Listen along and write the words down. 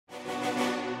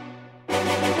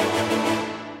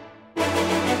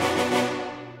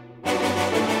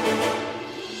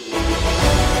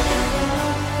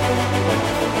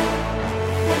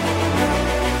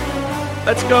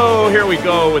Let's go. Here we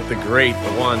go with the great,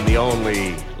 the one, the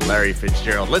only Larry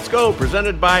Fitzgerald. Let's go.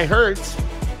 Presented by Hertz.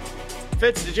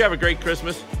 Fitz, did you have a great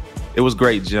Christmas? It was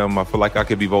great, Jim. I feel like I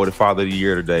could be voted Father of the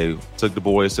Year today. Took the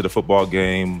boys to the football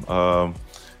game. It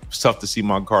was tough to see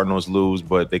my Cardinals lose,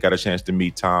 but they got a chance to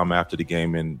meet Tom after the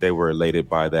game, and they were elated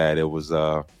by that. It was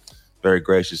very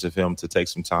gracious of him to take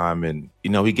some time. And,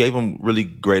 he gave them really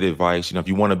great advice. If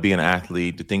you want to be an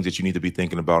athlete, the things that you need to be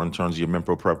thinking about in terms of your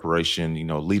mental preparation,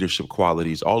 leadership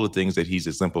qualities, all the things that he's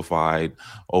exemplified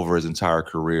over his entire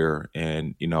career.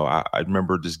 And, I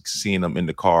remember just seeing them in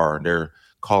the car, and they're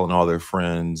calling all their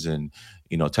friends and,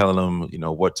 telling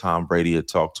them, what Tom Brady had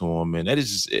talked to him. And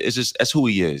that's who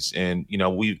he is. And,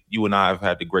 you and I have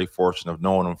had the great fortune of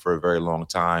knowing him for a very long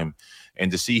time. And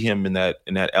to see him in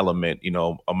that element,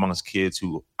 amongst kids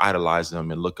who idolize him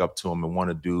and look up to him and want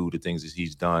to do the things that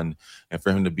he's done, and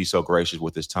for him to be so gracious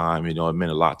with his time, it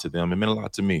meant a lot to them. It meant a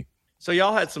lot to me. So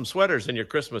y'all had some sweaters in your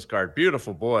Christmas card.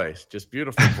 Beautiful boys, just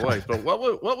beautiful boys. But what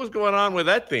was going on with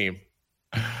that theme?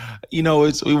 We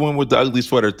went with the ugly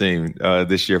sweater theme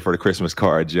this year for the Christmas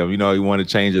card, Jim. We want to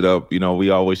change it up. We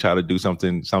always try to do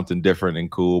something different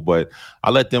and cool. But I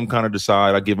let them kind of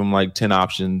decide. I give them like 10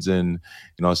 options and,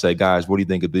 say, guys, what do you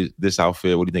think of this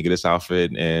outfit? What do you think of this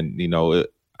outfit? And,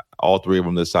 all three of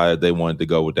them decided they wanted to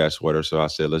go with that sweater. So I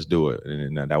said, let's do it.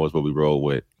 And that was what we rolled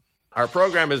with. Our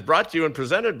program is brought to you and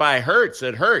presented by Hertz.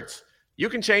 At Hertz, you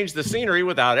can change the scenery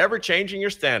without ever changing your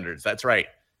standards. That's right.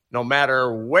 No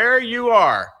matter where you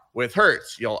are, with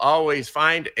Hertz, you'll always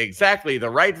find exactly the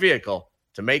right vehicle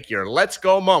to make your let's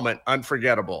go moment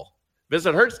unforgettable.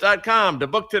 Visit Hertz.com to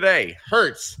book today.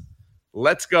 Hertz,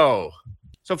 let's go.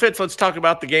 So, Fitz, let's talk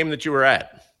about the game that you were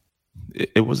at.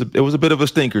 It was a bit of a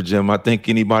stinker, Jim. I think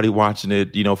anybody watching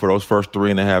it, for those first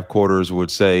 3.5 quarters would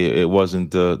say it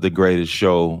wasn't the greatest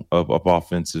show of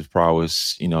offensive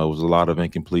prowess. It was a lot of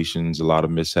incompletions, a lot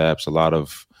of mishaps, a lot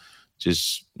of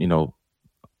just,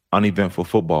 uneventful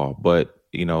football. But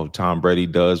Tom Brady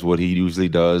does what he usually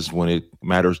does when it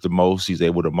matters the most. He's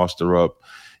able to muster up,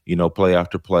 play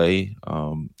after play.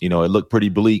 It looked pretty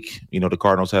bleak. The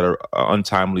Cardinals had an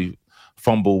untimely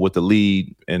fumble with the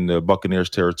lead in the Buccaneers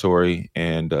territory,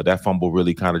 and that fumble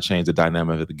really kind of changed the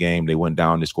dynamic of the game. They went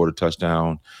down, they scored a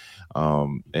touchdown,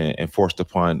 and forced a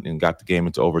punt and got the game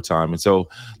into overtime. And so,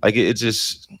 it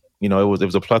just – it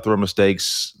was a plethora of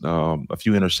mistakes, a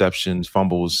few interceptions,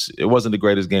 fumbles. It wasn't the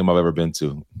greatest game I've ever been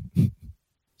to.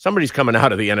 Somebody's coming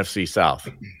out of the NFC South.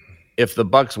 If the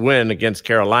Bucs win against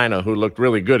Carolina, who looked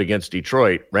really good against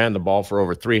Detroit, ran the ball for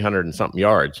over 300 and something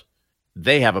yards,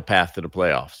 they have a path to the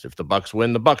playoffs. If the Bucs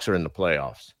win, the Bucs are in the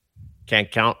playoffs.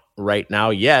 Can't count right now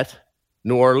yet.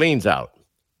 New Orleans out.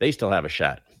 They still have a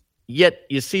shot. Yet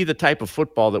you see the type of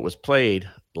football that was played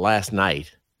last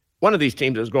night. One of these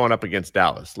teams is going up against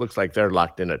Dallas. Looks like they're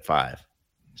locked in at 5.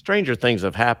 Stranger things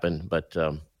have happened, but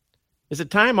is it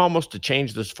time almost to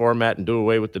change this format and do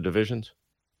away with the divisions?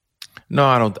 No,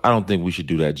 I don't think we should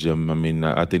do that, Jim. I mean,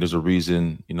 I think there's a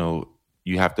reason,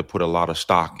 you have to put a lot of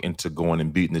stock into going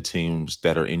and beating the teams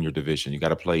that are in your division. You got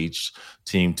to play each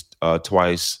team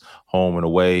twice, home and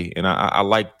away. And I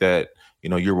like that,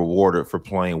 you're rewarded for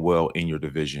playing well in your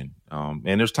division.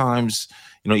 And there's times,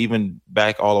 even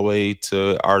back all the way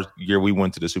to our year we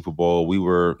went to the Super Bowl, we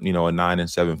were, a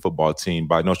 9-7 football team.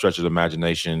 By no stretch of the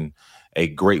imagination, a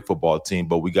great football team,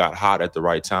 but we got hot at the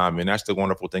right time. And that's the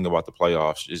wonderful thing about the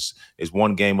playoffs is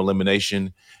one game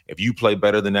elimination. If you play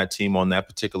better than that team on that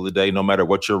particular day, no matter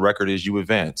what your record is, you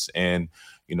advance. And,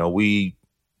 we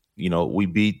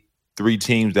beat 3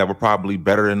 teams that were probably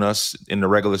better than us in the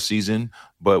regular season,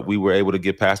 but we were able to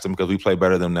get past them because we played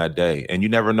better than that day. And you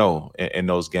never know in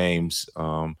those games.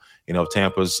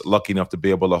 Tampa's lucky enough to be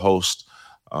able to host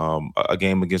a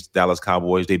game against Dallas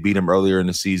Cowboys. They beat them earlier in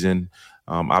the season.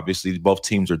 Obviously, both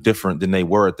teams are different than they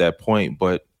were at that point,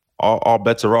 but all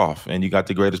bets are off. And you got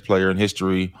the greatest player in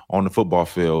history on the football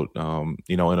field,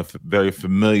 in a very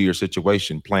familiar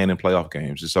situation, playing in playoff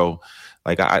games. And so,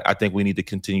 I think we need to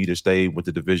continue to stay with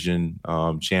the division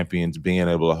champions being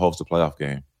able to host a playoff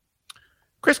game.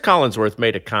 Chris Collinsworth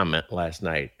made a comment last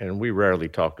night, and we rarely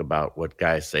talk about what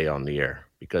guys say on the air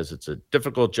because it's a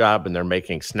difficult job and they're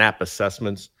making snap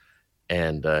assessments.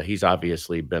 And he's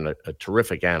obviously been a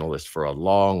terrific analyst for a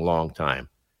long, long time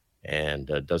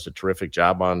and does a terrific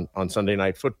job on Sunday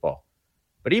Night Football.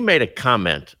 But he made a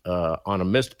comment on a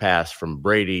missed pass from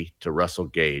Brady to Russell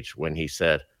Gage when he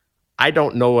said, "I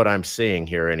don't know what I'm seeing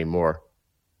here anymore.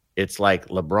 It's like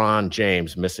LeBron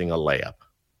James missing a layup."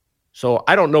 So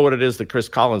I don't know what it is that Chris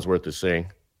Collinsworth is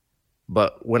saying,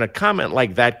 but when a comment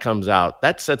like that comes out,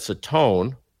 that sets a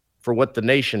tone for what the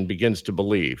nation begins to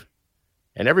believe.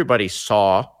 And everybody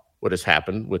saw what has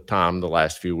happened with Tom the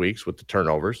last few weeks with the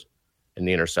turnovers and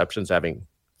the interceptions, having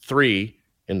 3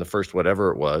 in the first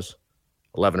whatever it was,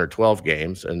 11 or 12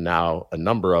 games, and now a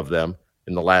number of them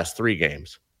in the last 3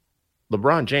 games.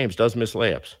 LeBron James does miss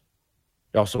layups.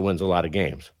 He also wins a lot of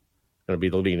games. Going to be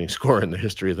the leading scorer in the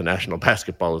history of the National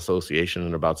Basketball Association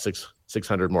and about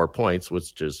 600 more points,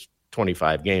 which is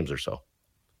 25 games or so.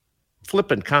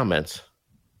 Flippant comments.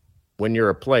 When you're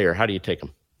a player, how do you take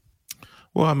them?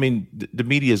 Well, I mean, the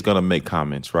media is going to make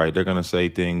comments, right? They're going to say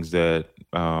things that,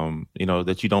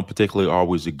 that you don't particularly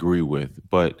always agree with.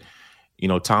 But,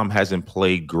 Tom hasn't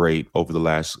played great over the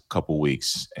last couple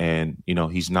weeks. And,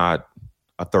 he's not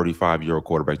a 35-year-old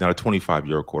quarterback, not a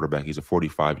 25-year-old quarterback. He's a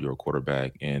 45-year-old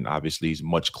quarterback. And obviously he's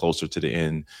much closer to the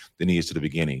end than he is to the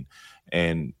beginning.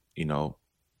 And,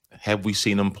 have we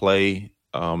seen him play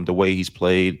the way he's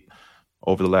played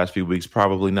over the last few weeks?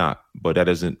 Probably not. But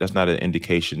that's not an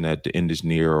indication that the end is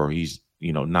near or he's,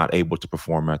 not able to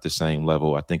perform at the same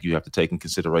level. I think you have to take in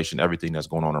consideration everything that's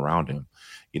going on around him.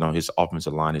 His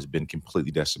offensive line has been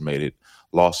completely decimated,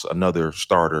 lost another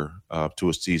starter to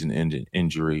a season-ending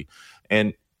injury.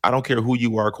 And I don't care who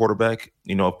you are, quarterback.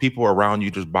 If people are around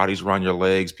you, just bodies around your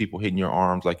legs, people hitting your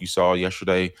arms like you saw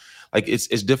yesterday, like it's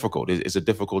difficult. It's a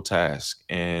difficult task.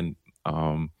 And,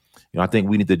 I think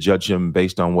we need to judge him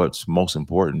based on what's most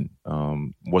important.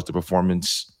 Was the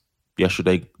performance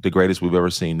yesterday the greatest we've ever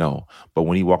seen? No. But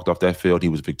when he walked off that field, he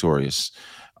was victorious.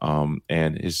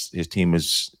 And his team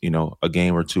is, a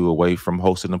game or two away from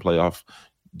hosting a playoff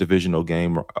divisional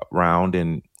game round.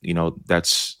 And,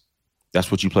 that's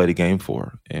what you play the game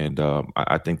for. And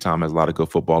I think Tom has a lot of good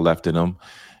football left in him.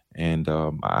 And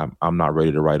I'm not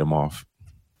ready to write him off.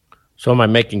 So am I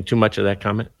making too much of that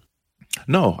comment?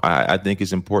 No, I think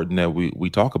it's important that we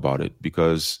talk about it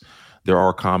because there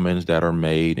are comments that are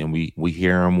made and we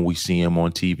hear them, we see them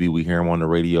on TV, we hear them on the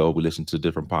radio, we listen to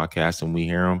different podcasts and we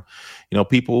hear them.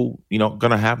 People, going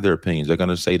to have their opinions. They're going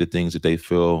to say the things that they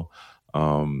feel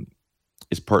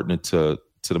is pertinent to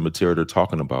the material they're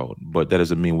talking about. But that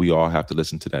doesn't mean we all have to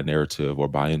listen to that narrative or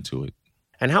buy into it.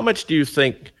 And how much do you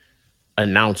think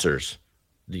announcers,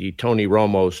 the Tony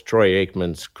Romos, Troy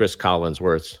Aikmans, Chris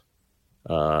Collinsworths,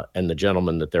 and the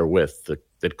gentlemen that they're with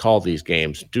that call these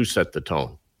games do set the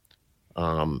tone?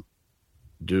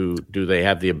 Do they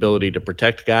have the ability to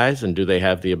protect guys, and do they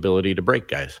have the ability to break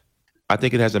guys? I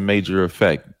think it has a major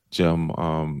effect, Jim,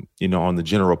 on the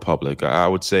general public. I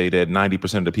would say that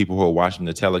 90% of the people who are watching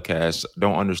the telecast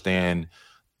don't understand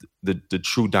the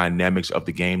true dynamics of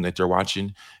the game that they're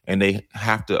watching, and they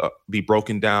have to be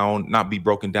broken down, not be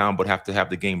broken down, but have to have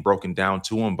the game broken down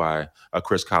to them by a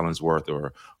Chris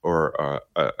Collinsworth or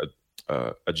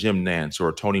a Jim Nance or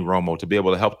a Tony Romo to be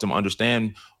able to help them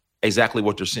understand exactly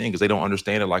what they're seeing, because they don't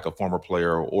understand it like a former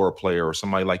player or a player or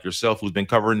somebody like yourself who's been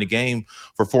covering the game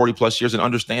for 40 plus years and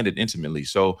understand it intimately.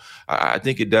 So I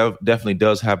think it definitely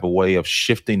does have a way of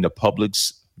shifting the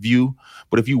public's view.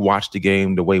 But if you watch the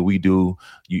game the way we do,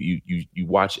 you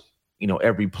watch,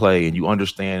 every play and you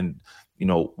understand,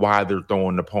 why they're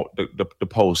throwing the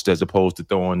post as opposed to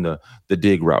throwing the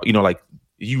dig route, like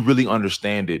you really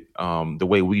understand it the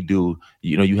way we do,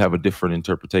 you have a different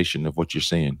interpretation of what you're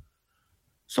seeing.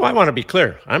 So I want to be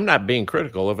clear. I'm not being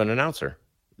critical of an announcer.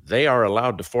 They are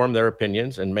allowed to form their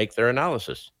opinions and make their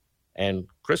analysis. And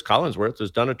Chris Collinsworth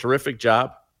has done a terrific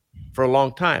job for a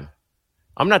long time.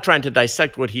 I'm not trying to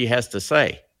dissect what he has to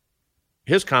say.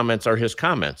 His comments are his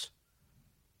comments.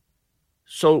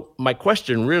 So my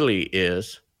question really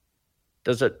is,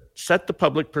 does it set the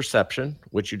public perception,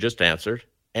 which you just answered?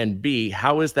 And B,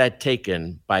 how is that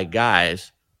taken by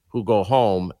guys who go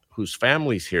home, whose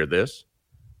families hear this,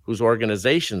 whose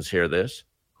organizations hear this,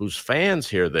 whose fans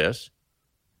hear this,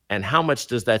 and how much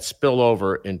does that spill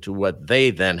over into what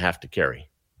they then have to carry?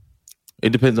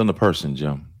 It depends on the person,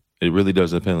 Jim. It really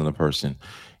does depend on the person.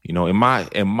 In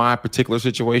my particular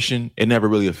situation, it never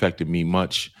really affected me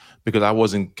much because I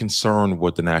wasn't concerned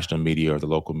what the national media or the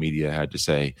local media had to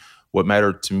say. What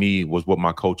mattered to me was what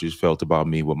my coaches felt about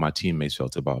me, what my teammates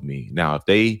felt about me. Now, if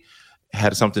they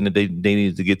had something that they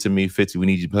needed to get to me, Fitzy, we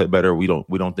need you to play better. We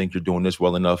don't think you're doing this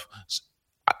well enough.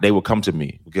 They would come to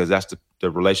me because that's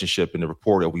the relationship and the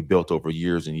rapport that we built over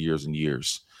years and years and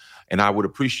years. And I would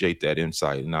appreciate that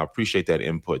insight and I appreciate that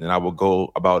input. And I would go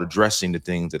about addressing the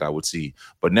things that I would see.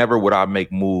 But never would I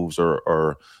make moves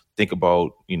or think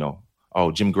about,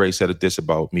 Jim Gray said this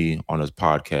about me on his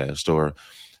podcast, or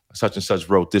such and such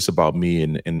wrote this about me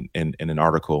in an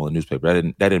article in a newspaper.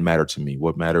 That didn't matter to me.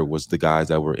 What mattered was the guys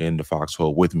that were in the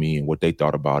foxhole with me and what they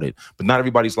thought about it. But not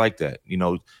everybody's like that.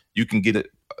 You can get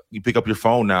you pick up your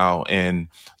phone now and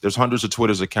there's hundreds of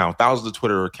Twitter's accounts, thousands of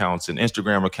Twitter accounts and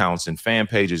Instagram accounts and fan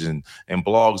pages and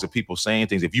blogs of people saying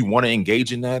things. If you want to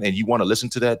engage in that and you want to listen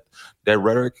to that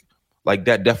rhetoric, like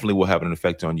that definitely will have an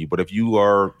effect on you. But if you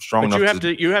are strong enough,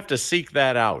 you have to seek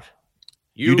that out.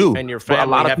 You do, and your family a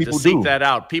lot of have people to seek do. that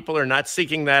out. People are not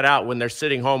seeking that out when they're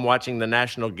sitting home watching the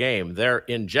national game. They're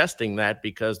ingesting that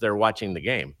because they're watching the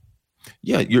game.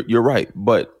 Yeah, you're right.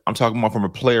 But I'm talking about from a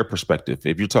player perspective.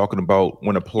 If you're talking about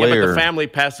when a player, but the family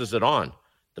passes it on.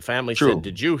 The family said,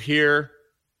 "Did you hear?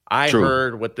 I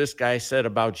heard what this guy said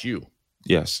about you."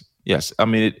 Yes. I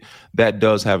mean, that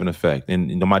does have an effect.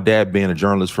 And my dad being a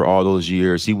journalist for all those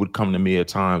years, he would come to me at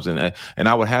times, and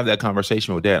I would have that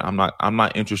conversation with Dad. I'm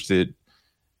not interested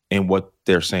in what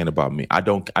they're saying about me. I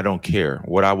don't care.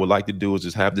 What I would like to do is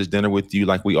just have this dinner with you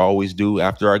like we always do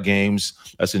after our games.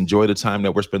 Let's enjoy the time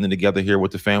that we're spending together here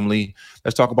with the family.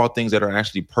 Let's talk about things that are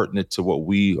actually pertinent to what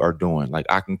we are doing. Like,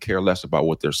 I can care less about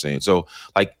what they're saying. So,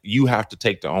 like, you have to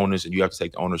take the onus and you have to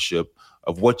take the ownership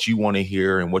of what you want to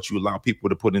hear and what you allow people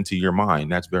to put into your mind.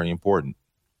 That's very important.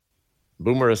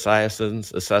 Boomer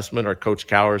Esiason's assessment or Coach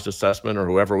Cowher's assessment or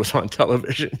whoever was on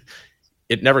television,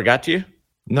 it never got to you?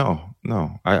 No.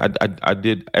 I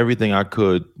did everything I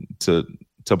could to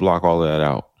block all of that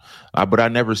out. But I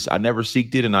never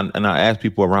seeked it, and I asked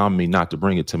people around me not to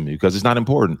bring it to me because it's not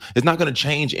important. It's not going to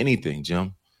change anything,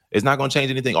 Jim. It's not going to change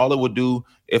anything. All it would do,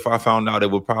 if I found out,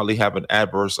 it would probably have an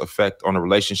adverse effect on the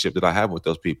relationship that I have with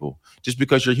those people, just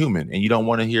because you're human and you don't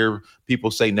want to hear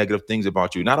people say negative things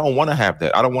about you. And I don't want to have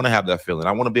that. I don't want to have that feeling.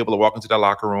 I want to be able to walk into that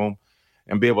locker room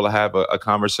and be able to have a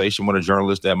conversation with a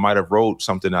journalist that might have wrote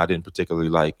something I didn't particularly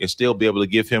like and still be able to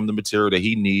give him the material that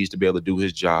he needs to be able to do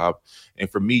his job and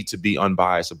for me to be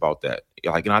unbiased about that.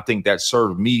 Like, and I think that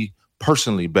served me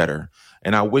personally better.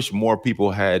 And I wish more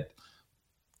people had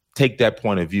take that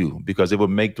point of view because it would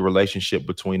make the relationship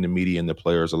between the media and the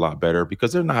players a lot better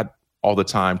because they're not all the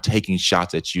time taking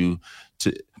shots at you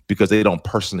because they don't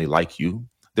personally like you.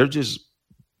 They're just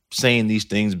saying these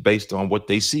things based on what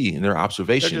they see and their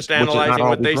observations. They're just analyzing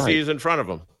what they see is in front of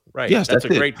them. Right. Yes, that's a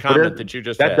great comment that you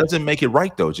just had. That doesn't make it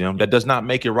right, though, Jim. That does not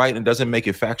make it right and doesn't make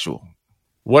it factual.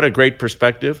 What a great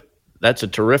perspective. That's a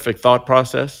terrific thought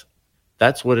process.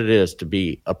 That's what it is to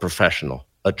be a professional,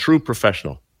 a true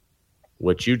professional.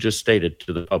 What you just stated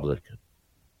to the public.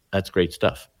 That's great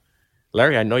stuff.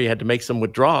 Larry, I know you had to make some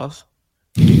withdrawals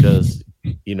because,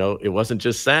 it wasn't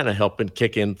just Santa helping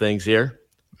kick in things here.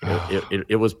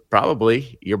 It was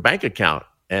probably your bank account.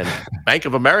 And Bank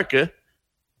of America,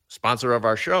 sponsor of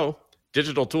our show,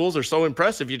 digital tools are so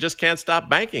impressive you just can't stop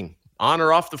banking on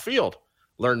or off the field.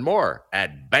 Learn more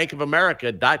at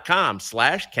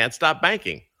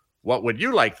bankofamerica.com/can'tstopbanking. What would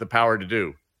you like the power to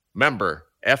do? Member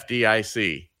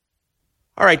FDIC.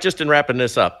 All right, just in wrapping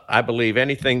this up, I believe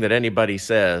anything that anybody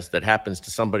says that happens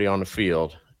to somebody on the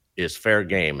field is fair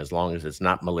game as long as it's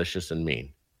not malicious and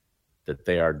mean. That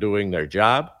they are doing their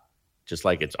job, just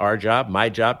like it's our job, my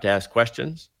job, to ask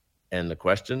questions. And the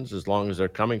questions, as long as they're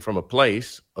coming from a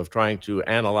place of trying to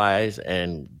analyze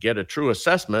and get a true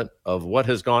assessment of what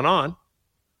has gone on,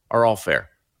 are all fair.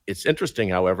 It's interesting,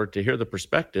 however, to hear the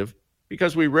perspective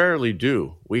because we rarely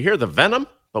do. We hear the venom,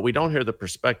 but we don't hear the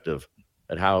perspective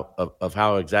at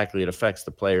how exactly it affects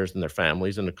the players and their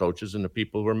families and the coaches and the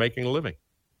people who are making a living.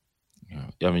 Yeah,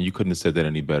 I mean, you couldn't have said that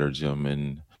any better, Jim.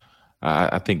 And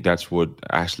I think that's what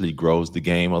actually grows the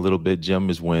game a little bit, Jim,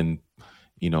 is when,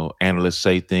 analysts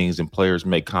say things and players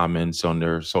make comments on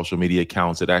their social media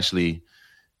accounts that actually,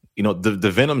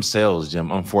 the venom sells,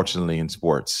 Jim, unfortunately, in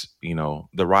sports.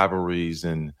 The rivalries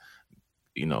and,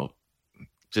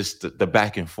 just the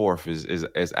back and forth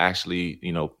is actually,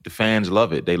 the fans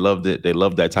love it. They loved it. They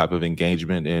love that type of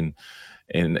engagement.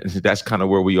 And that's kind of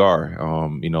where we are.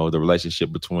 The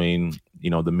relationship between,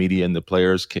 the media and the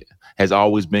players has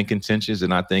always been contentious.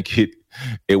 And I think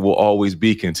it will always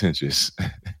be contentious.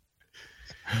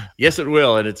 Yes, it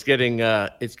will. And it's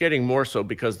getting more so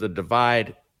because the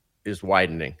divide is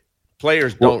widening.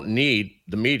 Players don't need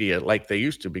the media like they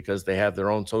used to because they have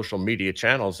their own social media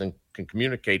channels and can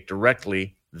communicate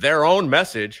directly their own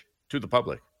message to the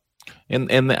public.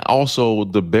 And also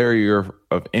the barrier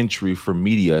of entry for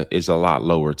media is a lot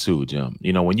lower too, Jim.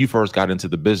 When you first got into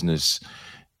the business,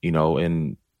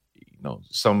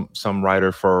 some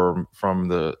writer from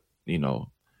the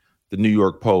New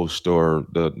York Post or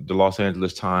the Los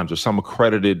Angeles Times or some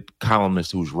accredited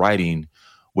columnist who's writing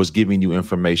was giving you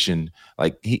information.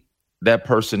 Like that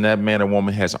person, that man or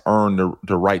woman has earned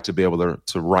the right to be able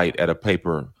to write at a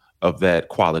paper of that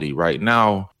quality. Right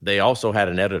now, they also had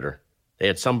an editor. They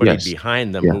had somebody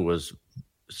behind them who was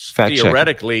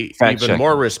theoretically even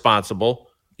more responsible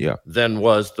Yeah. than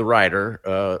was the writer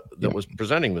that was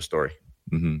presenting the story.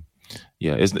 Mm-hmm.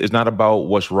 Yeah, it's not about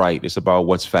what's right. It's about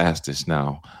what's fastest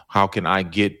now. How can I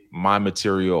get my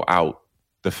material out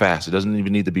the fast? It doesn't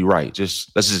even need to be right.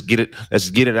 Let's just get it. Let's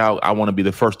get it out. I want to be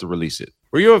the first to release it.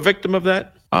 Were you a victim of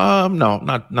that? No,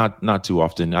 not too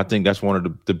often. I think that's one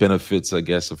of the benefits, I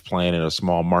guess, of playing in a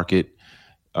small market.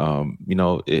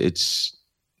 It's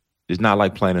not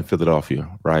like playing in Philadelphia,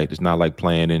 right? It's not like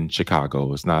playing in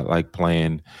Chicago. It's not like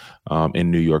playing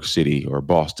in New York City or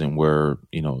Boston, where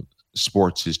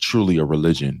sports is truly a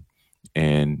religion,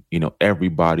 and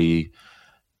everybody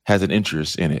has an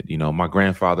interest in it. My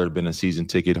grandfather had been a season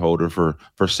ticket holder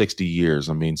for 60 years.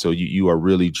 I mean, so you are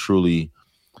really truly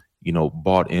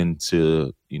bought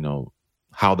into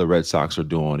how the Red Sox are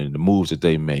doing and the moves that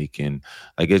they make, and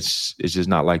it's just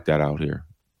not like that out here.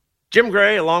 Jim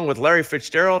Gray, along with Larry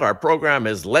Fitzgerald, our program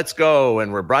is Let's Go,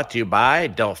 and we're brought to you by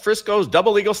Del Frisco's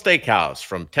Double Eagle Steakhouse.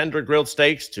 From tender grilled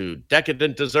steaks to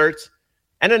decadent desserts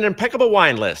and an impeccable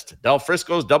wine list, Del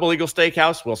Frisco's Double Eagle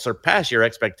Steakhouse will surpass your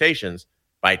expectations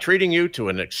by treating you to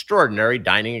an extraordinary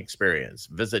dining experience.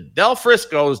 Visit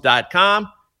delfriscos.com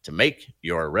to make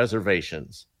your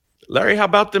reservations. Larry, how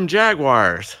about them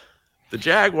Jaguars? The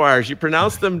Jaguars, you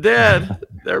pronounce them dead.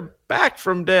 They're back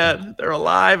from dead. They're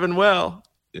alive and well.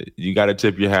 You got to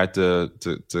tip your hat to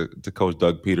Coach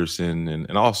Doug Peterson,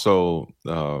 and also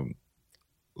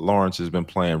Lawrence has been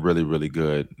playing really, really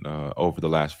good over the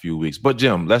last few weeks. But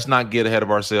Jim, let's not get ahead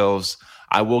of ourselves.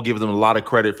 I will give them a lot of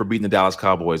credit for beating the Dallas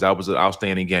Cowboys. That was an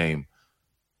outstanding game.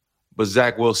 But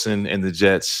Zach Wilson and the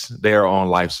Jets, they are on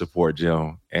life support,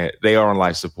 Jim. And they are on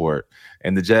life support.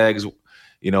 And the Jags,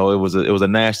 it was a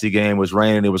nasty game. It was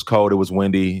raining, it was cold, it was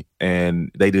windy,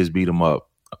 and they just beat them up.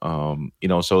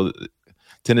 So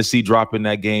Tennessee dropping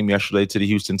that game yesterday to the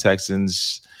Houston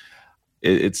Texans.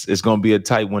 It's going to be a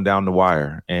tight one down the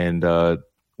wire. And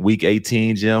week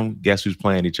 18, Jim, guess who's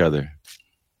playing each other?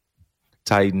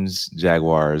 Titans,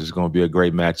 Jaguars. It's going to be a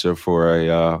great matchup for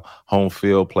a home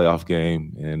field playoff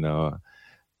game. And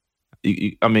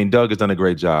Doug has done a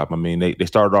great job. I mean, they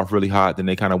started off really hot, then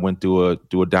they kind of went through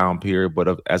a down period.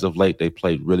 But as of late, they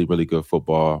played really, really good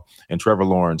football. And Trevor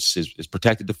Lawrence is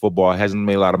protected the football, hasn't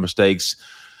made a lot of mistakes.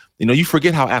 You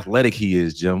forget how athletic he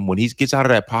is, Jim. When he gets out of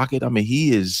that pocket, I mean,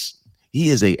 he is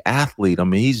a athlete. I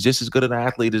mean, he's just as good an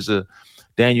athlete as a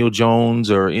Daniel Jones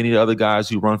or any other guys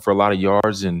who run for a lot of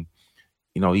yards. And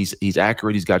he's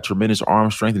accurate. He's got tremendous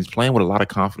arm strength. And he's playing with a lot of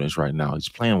confidence right now. He's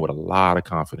playing with a lot of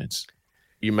confidence.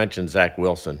 You mentioned Zach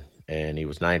Wilson, and he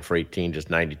was 9 for 18, just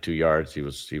 92 yards. He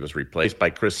was replaced by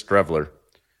Chris Streveler.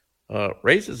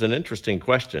 Raises an interesting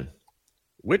question.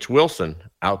 Which Wilson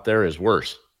out there is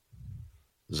worse?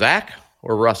 Zach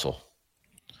or Russell?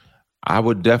 I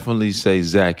would definitely say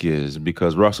Zach is,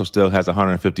 because Russell still has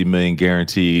 $150 million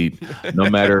guaranteed, no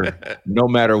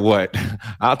matter what.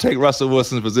 I'll take Russell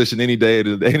Wilson's position any day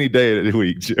of the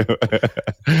week.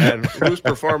 And whose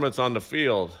performance on the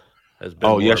field has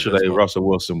been? Yesterday abysmal? Russell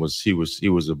Wilson was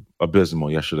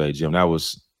abysmal yesterday, Jim. That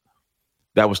was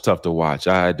tough to watch.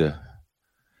 I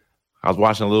was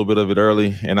watching a little bit of it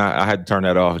early, and I had to turn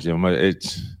that off, Jim.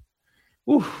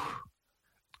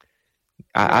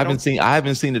 I haven't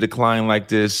seen a decline like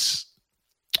this,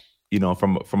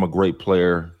 from a great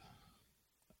player.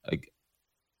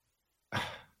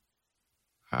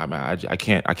 I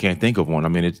can't think of one. I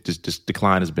mean, it's just this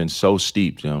decline has been so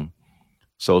steep, Jim,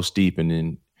 so steep. And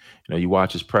then you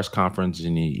watch his press conference,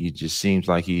 and he just seems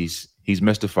like he's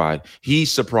mystified.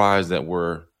 He's surprised that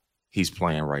he's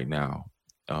playing right now.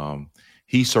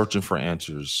 He's searching for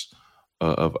answers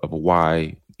of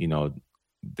why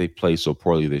they played so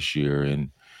poorly this year.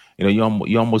 And you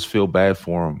almost feel bad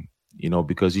for him,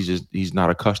 because he's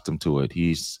not accustomed to it.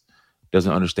 He's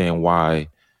doesn't understand why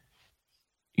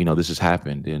this has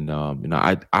happened. And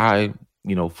I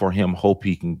for him, hope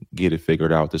he can get it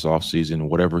figured out this offseason,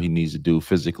 whatever he needs to do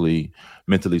physically,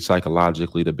 mentally,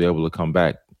 psychologically, to be able to come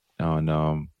back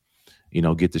and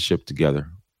get the ship together.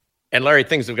 And Larry,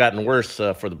 things have gotten worse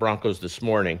for the Broncos this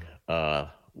morning.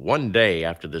 One day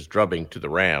after this drubbing to the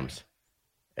Rams,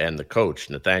 and the coach,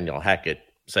 Nathaniel Hackett,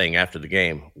 saying after the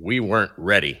game, we weren't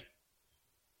ready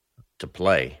to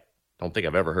play. Don't think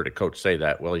I've ever heard a coach say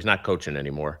that. Well, he's not coaching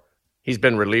anymore. He's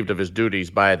been relieved of his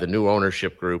duties by the new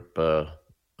ownership group,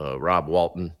 Rob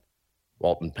Walton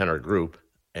Penner Group,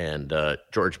 and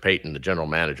George Payton, the general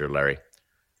manager, Larry.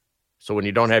 So when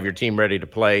you don't have your team ready to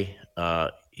play,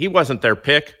 he wasn't their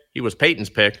pick. He was Payton's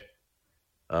pick.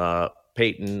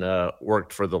 Payton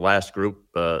worked for the last group,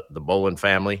 the Bolin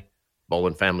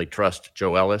family Trust.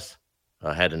 Joe Ellis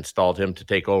had installed him to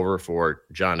take over for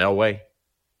John Elway.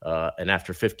 And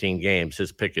after 15 games,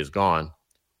 his pick is gone.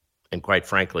 And quite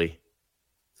frankly,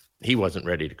 he wasn't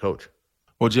ready to coach.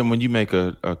 Well, Jim, when you make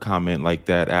a comment like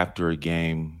that after a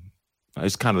game,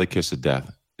 it's kind of the kiss of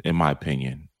death, in my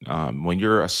opinion. When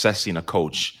you're assessing a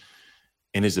coach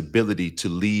and his ability to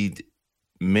lead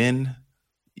men,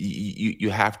 you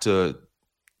have to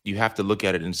look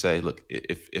at it and say, look,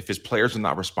 if his players are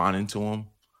not responding to him,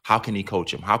 how can he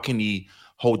coach them? How can he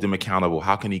hold them accountable?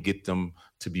 How can he get them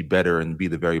to be better and be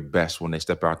the very best when they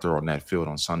step out there on that field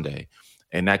on Sunday?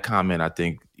 And that comment, I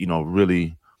think,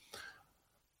 really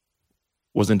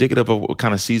was indicative of what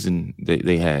kind of season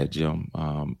they had, Jim.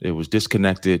 It was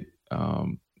disconnected,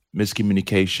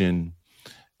 miscommunication,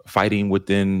 fighting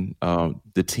within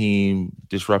the team,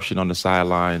 disruption on the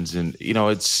sidelines. And,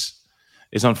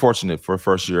 it's unfortunate for a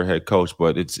first-year head coach,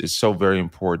 but it's so very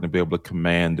important to be able to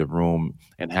command the room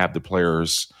and have the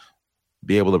players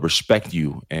be able to respect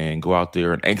you and go out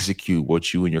there and execute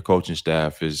what you and your coaching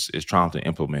staff is trying to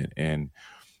implement. And,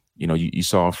 you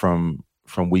saw from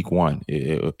week one,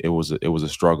 it was a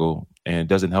struggle, and it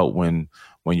doesn't help when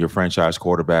your franchise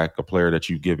quarterback, a player that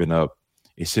you've given up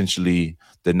essentially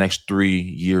the next 3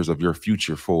 years of your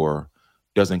future for,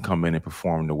 doesn't come in and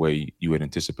perform the way you had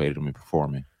anticipated him in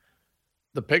performing.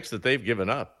 The picks that they've given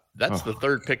up, that's the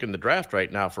third pick in the draft right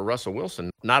now for Russell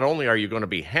Wilson. Not only are you going to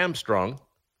be hamstrung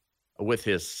with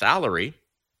his salary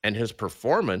and his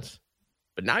performance,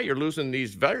 but now you're losing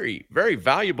these very, very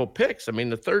valuable picks. I mean,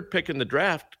 the third pick in the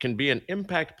draft can be an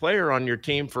impact player on your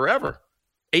team forever.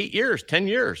 8 years, 10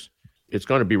 years. It's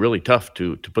going to be really tough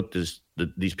to put these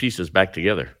pieces back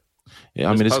together.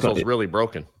 Yeah, this puzzle's really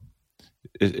broken.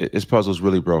 This puzzle's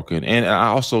really broken. And I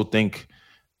also think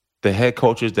the head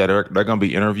coaches they're going to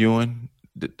be interviewing,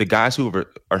 the guys who are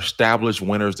established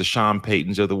winners, the Sean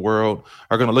Paytons of the world,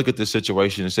 are going to look at this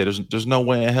situation and say, there's no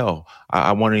way in hell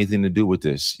I want anything to do with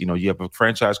this. You have a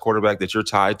franchise quarterback that you're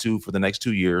tied to for the next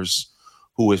 2 years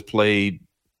who has played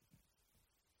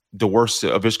the worst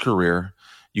of his career.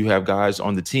 You have guys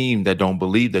on the team that don't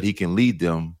believe that he can lead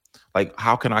them. Like,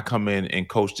 how can I come in and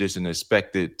coach this and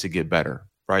expect it to get better,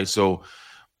 right? So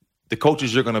the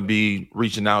coaches you're going to be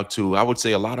reaching out to, I would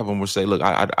say a lot of them will say, look,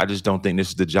 I just don't think this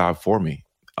is the job for me.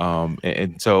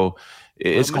 And so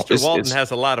Mr. Walton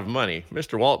has a lot of money.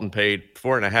 Mr. Walton paid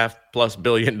 $4.5+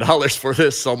 billion for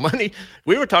this. So money,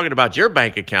 we were talking about your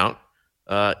bank account.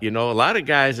 A lot of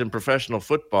guys in professional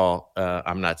football,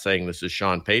 I'm not saying this is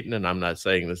Sean Payton, and I'm not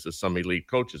saying this is some elite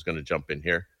coach is going to jump in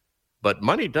here, but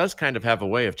money does kind of have a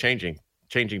way of changing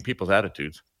people's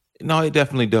attitudes. No, it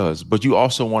definitely does. But you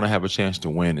also want to have a chance to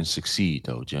win and succeed,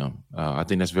 though, Jim. I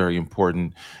think that's very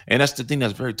important. And that's the thing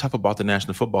that's very tough about the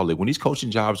National Football League. When these coaching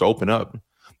jobs open up,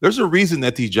 there's a reason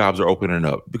that these jobs are opening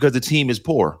up, because the team is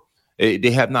poor.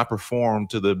 They have not performed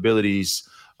to the abilities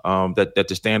that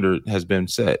the standard has been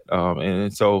set.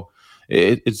 And so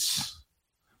it's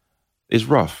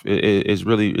rough. It's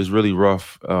really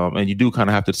rough. And you do kind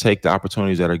of have to take the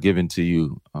opportunities that are given to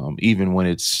you, even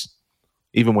when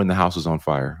the house is on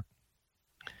fire.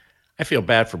 I feel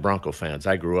bad for Bronco fans.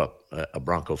 I grew up a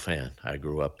Bronco fan. I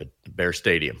grew up at Bear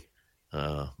Stadium.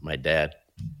 My dad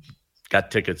got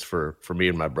tickets for me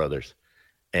and my brothers.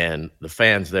 And the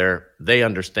fans there, they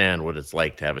understand what it's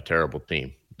like to have a terrible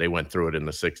team. They went through it in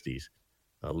the 60s.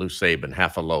 Lou Saban,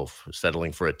 half a loaf,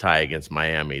 settling for a tie against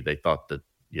Miami. They thought that,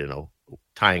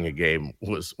 tying a game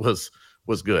was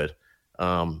good.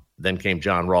 Then came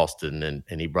John Ralston,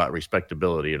 and he brought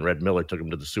respectability, and Red Miller took him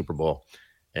to the Super Bowl.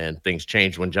 And things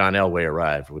changed when John Elway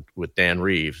arrived with Dan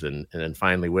Reeves, and then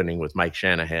finally winning with Mike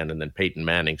Shanahan and then Peyton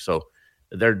Manning. So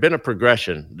there had been a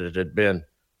progression that had been,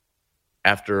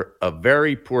 after a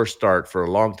very poor start for a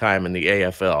long time in the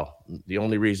AFL. The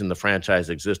only reason the franchise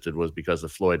existed was because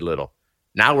of Floyd Little.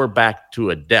 Now we're back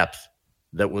to a depth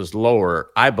that was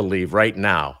lower, I believe, right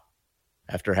now,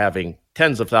 after having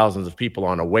tens of thousands of people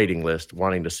on a waiting list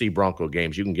wanting to see Bronco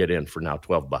games. You can get in for now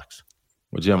 $12.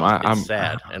 Well, Jim, I'm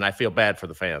sad, and I feel bad for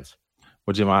the fans.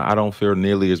 Well, Jim, I don't feel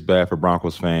nearly as bad for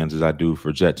Broncos fans as I do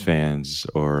for Jets fans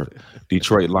or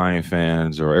Detroit Lion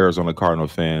fans or Arizona Cardinal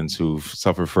fans who've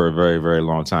suffered for a very, very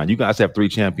long time. You guys have 3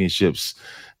 championships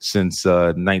since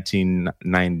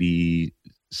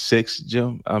 1996,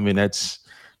 Jim. I mean, that's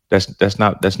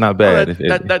not bad.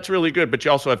 Well, that's really good, but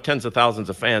you also have tens of thousands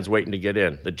of fans waiting to get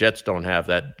in. The Jets don't have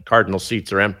that. Cardinal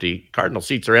seats are empty. Cardinal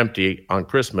seats are empty on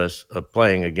Christmas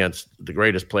playing against the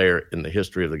greatest player in the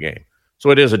history of the game. So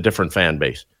it is a different fan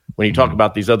base. When you talk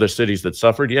about these other cities that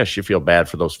suffered, yes, you feel bad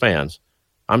for those fans.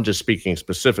 I'm just speaking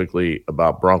specifically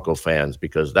about Bronco fans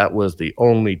because that was the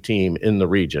only team in the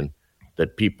region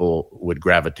that people would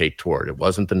gravitate toward. It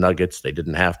wasn't the Nuggets. They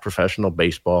didn't have professional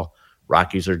baseball.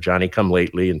 Rockies are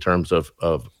Johnny-come-lately in terms of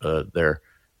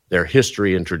their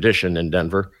history and tradition in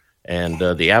Denver. And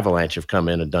the Avalanche have come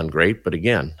in and done great. But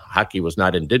again, hockey was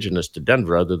not indigenous to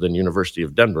Denver other than University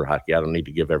of Denver hockey. I don't need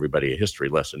to give everybody a history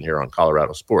lesson here on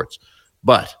Colorado sports.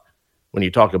 But when you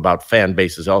talk about fan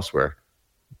bases elsewhere,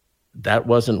 that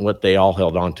wasn't what they all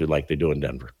held on to like they do in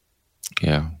Denver.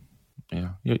 Yeah.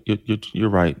 You're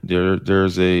right.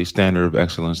 There's a standard of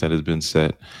excellence that has been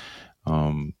set,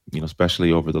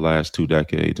 especially over the last 2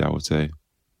 decades, I would say.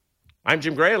 I'm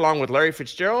Jim Gray, along with Larry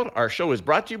Fitzgerald. Our show is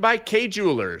brought to you by Kay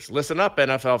Jewelers. Listen up,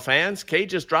 NFL fans. Kay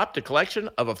just dropped a collection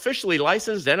of officially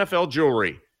licensed NFL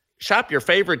jewelry. Shop your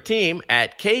favorite team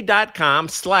at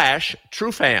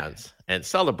Kay.com/truefans and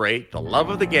celebrate the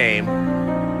love of the game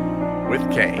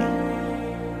with Kay.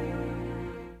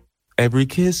 Every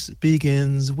kiss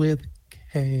begins with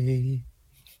K.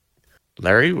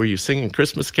 Larry, were you singing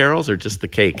Christmas carols or just the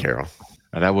K carol?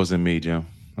 That wasn't me, Jim.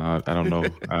 I don't know.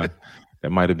 That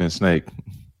might have been Snake.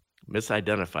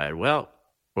 Misidentified. Well,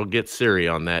 we'll get Siri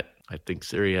on that. I think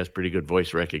Siri has pretty good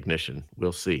voice recognition.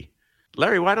 We'll see.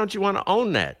 Larry, why don't you want to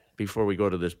own that before we go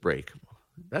to this break?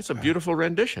 That's a beautiful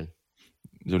rendition.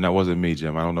 Jim, that wasn't me,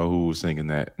 Jim. I don't know who was singing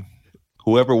that.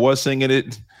 Whoever was singing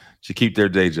it should keep their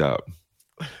day job.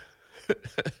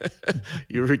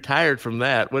 You retired from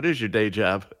that. What is your day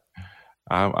job?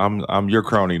 I'm your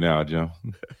crony now, Jim.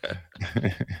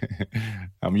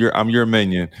 I'm your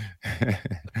minion.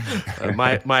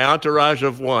 My entourage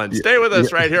of one. Stay with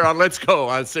us right here on Let's Go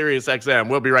on Sirius XM.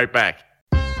 We'll be right back.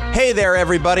 Hey there,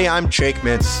 everybody. I'm Jake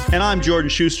Mintz. And I'm Jordan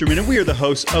Schusterman, and we are the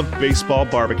hosts of Baseball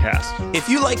Barbacast. If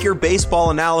you like your baseball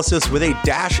analysis with a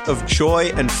dash of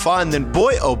joy and fun, then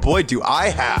boy, oh boy, do I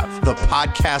have the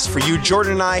podcast for you.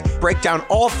 Jordan and I break down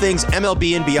all things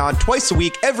MLB and beyond twice a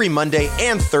week, every Monday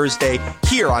and Thursday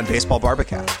here on Baseball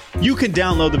Barbacast. You can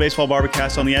download the Baseball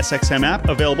Barbacast on the SXM app,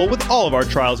 available with all of our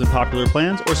trials and popular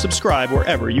plans, or subscribe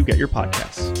wherever you get your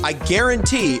podcasts. I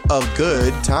guarantee a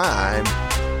good time.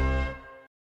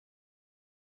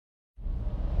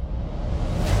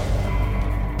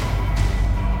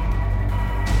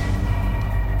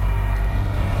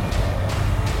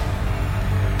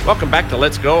 Welcome back to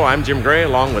Let's Go. I'm Jim Gray,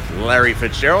 along with Larry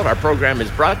Fitzgerald. Our program is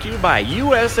brought to you by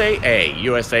USAA.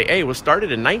 USAA was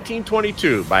started in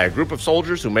 1922 by a group of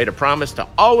soldiers who made a promise to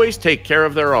always take care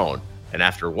of their own. And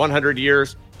after 100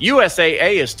 years,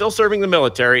 USAA is still serving the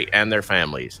military and their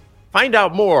families. Find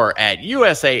out more at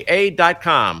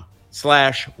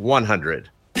USAA.com/100.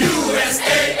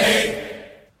 USAA!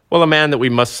 Well, a man that we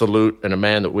must salute and a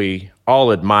man that we all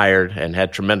admired and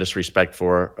had tremendous respect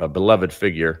for, a beloved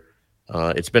figure.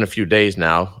 It's been a few days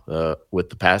now with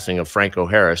the passing of Franco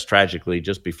Harris, tragically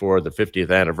just before the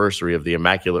 50th anniversary of the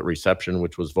Immaculate Reception,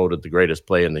 which was voted the greatest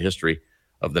play in the history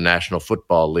of the National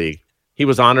Football League. He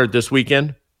was honored this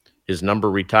weekend. His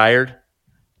number retired.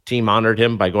 Team honored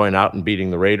him by going out and beating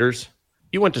the Raiders.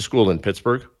 You went to school in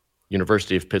Pittsburgh,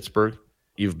 University of Pittsburgh.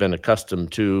 You've been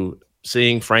accustomed to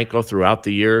seeing Franco throughout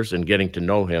the years and getting to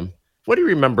know him. What do you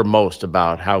remember most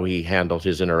about how he handled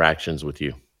his interactions with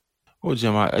you? Well,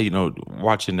 Jim,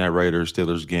 watching that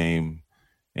Raiders-Steelers game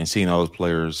and seeing all those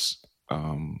players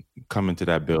come into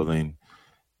that building,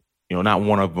 not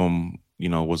one of them,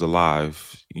 was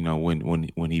alive,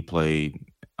 when he played.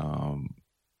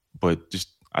 But just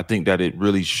I think that it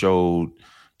really showed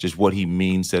just what he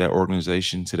means to that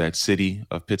organization, to that city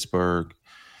of Pittsburgh.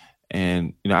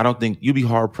 And, I don't think you'd be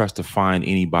hard pressed to find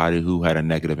anybody who had a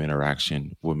negative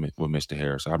interaction with Mr.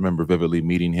 Harris. I remember vividly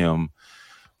meeting him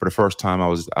for the first time.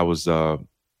 I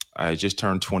just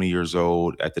turned 20 years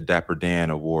old at the Dapper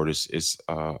Dan Award. It's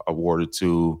awarded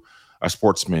to a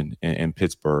sportsman in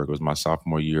Pittsburgh. It was my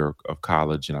sophomore year of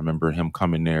college, and I remember him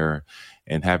coming there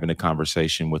and having a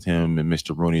conversation with him and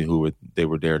Mr. Rooney, they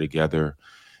were there together,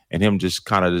 and him just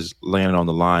kind of just laying on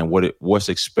the line what's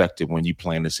expected when you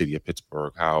play in the city of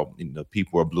Pittsburgh. How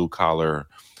people are blue collar,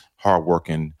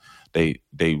 hardworking. They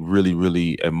really,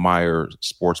 really admire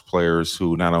sports players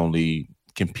who not only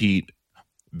compete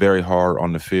very hard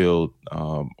on the field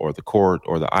or the court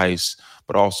or the ice,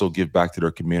 but also give back to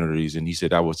their communities. And he said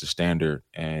that was the standard.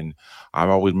 And I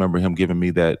always remember him giving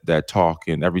me that talk.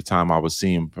 And every time I would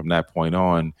see him from that point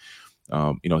on,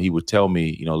 he would tell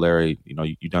me, Larry,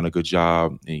 you've done a good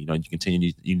job, and you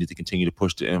need to continue to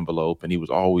push the envelope. And he was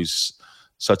always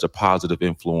such a positive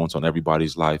influence on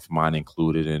everybody's life, mine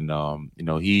included. And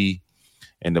he.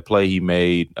 And the play he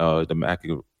made, the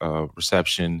Immaculate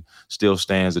Reception, still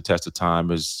stands the test of time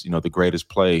as, the greatest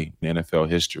play in NFL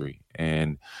history.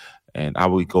 And I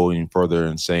would go even further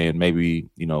and saying maybe,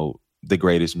 the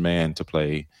greatest man to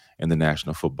play in the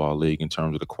National Football League in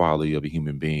terms of the quality of a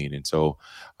human being. And so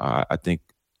I think,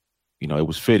 it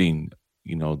was fitting,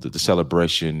 the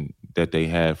celebration that they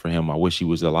had for him. I wish he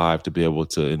was alive to be able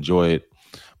to enjoy it.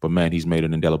 but man, he's made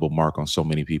an indelible mark on so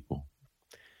many people.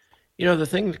 The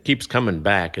thing that keeps coming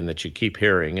back and that you keep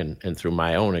hearing, and through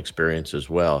my own experience as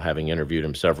well, having interviewed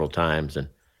him several times, and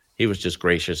he was just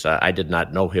gracious. I did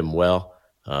not know him well.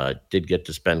 Did get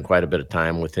to spend quite a bit of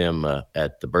time with him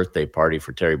at the birthday party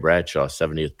for Terry Bradshaw's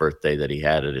 70th birthday that he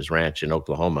had at his ranch in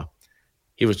Oklahoma.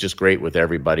 He was just great with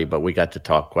everybody, but we got to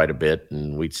talk quite a bit,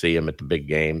 and we'd see him at the big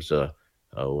games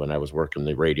when I was working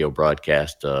the radio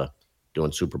broadcast,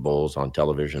 doing Super Bowls on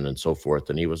television and so forth.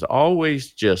 And he was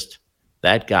always just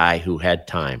that guy who had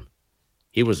time.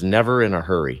 He was never in a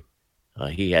hurry.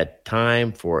 He had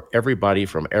time for everybody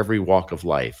from every walk of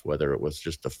life, whether it was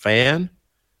just a fan,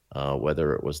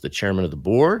 whether it was the chairman of the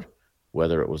board,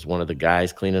 whether it was one of the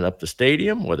guys cleaning up the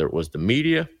stadium, whether it was the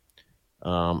media.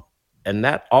 And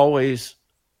that always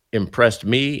impressed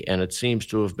me, and it seems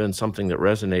to have been something that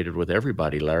resonated with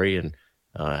everybody, Larry. And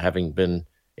having been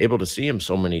able to see him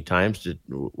so many times,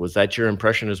 was that your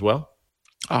impression as well?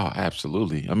 Oh,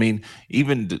 absolutely. I mean,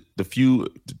 even the few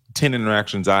 10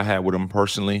 interactions I had with him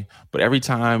personally, but every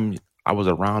time I was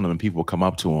around him and people would come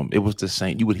up to him, it was the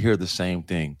same. You would hear the same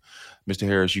thing. Mr.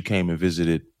 Harris, you came and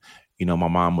visited. My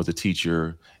mom was a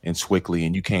teacher in Swickley,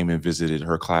 and you came and visited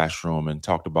her classroom and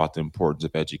talked about the importance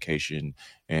of education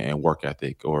and work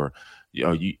ethic. Or,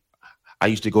 I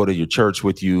used to go to your church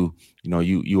with you.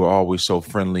 You were always so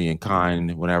friendly and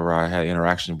kind whenever I had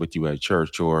interaction with you at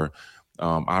church. Or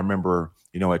I remember,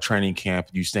 at training camp,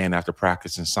 you staying after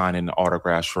practice and signing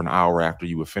autographs for an hour after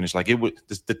you were finished. Like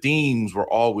the themes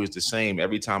were always the same.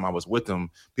 Every time I was with him,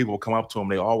 people would come up to him.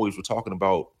 They always were talking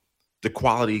about the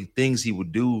quality things he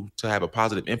would do to have a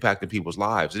positive impact in people's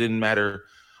lives. It didn't matter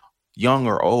young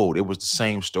or old. It was the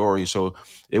same story. So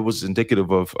it was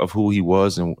indicative of who he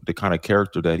was and the kind of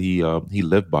character that he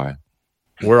lived by.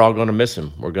 We're all going to miss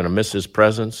him. We're going to miss his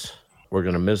presence. We're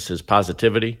going to miss his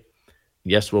positivity.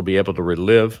 Yes, we'll be able to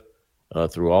relive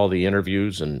through all the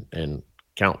interviews and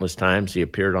countless times he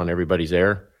appeared on everybody's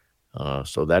air.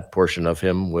 So that portion of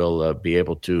him will be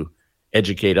able to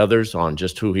educate others on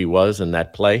just who he was in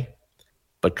that play.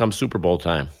 But come Super Bowl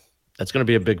time, that's going to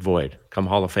be a big void. Come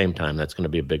Hall of Fame time, that's going to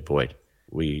be a big void.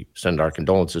 We send our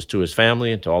condolences to his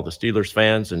family and to all the Steelers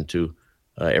fans and to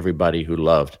everybody who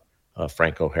loved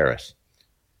Franco Harris.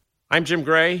 I'm Jim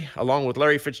Gray, along with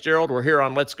Larry Fitzgerald. We're here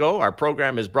on Let's Go. Our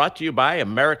program is brought to you by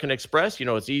American Express.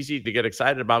 It's easy to get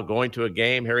excited about going to a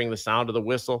game, hearing the sound of the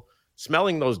whistle,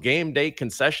 smelling those game day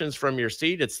concessions from your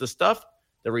seat. It's the stuff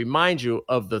that reminds you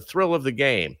of the thrill of the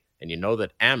game. And you know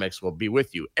that Amex will be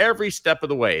with you every step of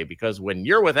the way, because when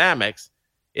you're with Amex,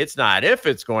 it's not if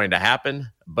it's going to happen,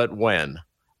 but when.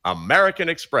 American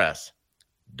Express.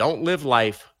 Don't live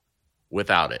life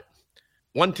without it.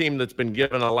 One team that's been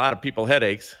giving a lot of people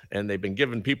headaches, and they've been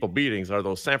giving people beatings, are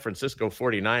those San Francisco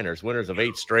 49ers, winners of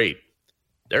 8 straight.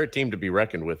 They're a team to be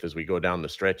reckoned with as we go down the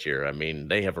stretch here. I mean,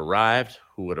 they have arrived.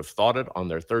 Who would have thought it on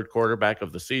their third quarterback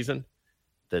of the season?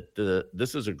 That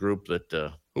this is a group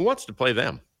that who wants to play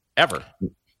them? Ever.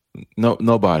 No,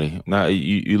 nobody. Now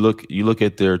you look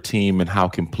at their team and how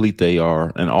complete they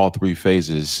are in all 3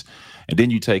 phases, and then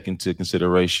you take into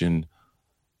consideration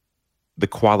the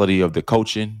quality of the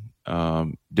coaching.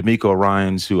 D'Amico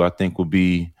Ryans, who I think will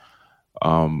be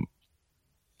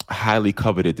highly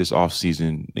coveted this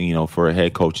offseason, for a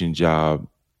head coaching job.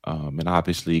 And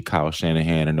obviously Kyle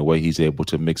Shanahan and the way he's able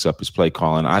to mix up his play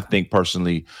calling. I think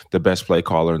personally the best play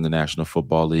caller in the National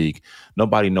Football League.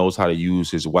 Nobody knows how to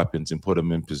use his weapons and put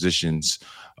them in positions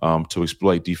to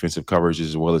exploit defensive coverage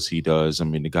as well as he does. I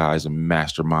mean, the guy's a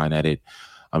mastermind at it.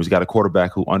 He's got a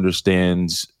quarterback who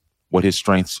understands what his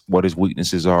strengths, what his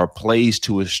weaknesses are, plays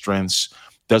to his strengths,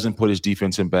 doesn't put his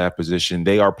defense in bad position.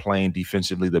 They are playing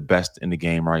defensively the best in the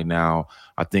game right now.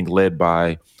 I think led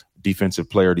by Defensive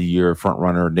Player of the Year front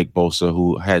runner Nick Bosa,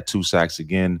 who had 2 sacks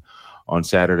again on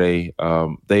Saturday.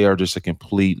 They are just a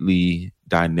completely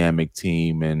dynamic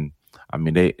team, and I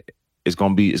mean, it's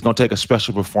going to take a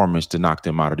special performance to knock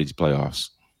them out of these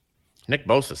playoffs. Nick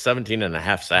Bosa,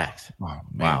 17.5 sacks. Oh,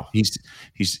 wow,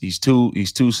 he's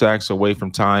 2 sacks away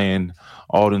from tying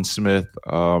Alden Smith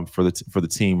for the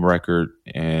team record,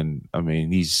 and I mean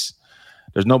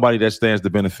there's nobody that stands to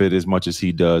benefit as much as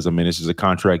he does. I mean, this is a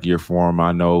contract year for him.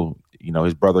 I know,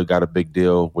 his brother got a big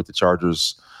deal with the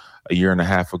Chargers a year and a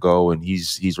half ago, and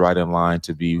he's right in line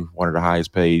to be one of the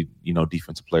highest paid,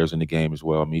 defensive players in the game as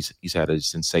well. I mean, he's had a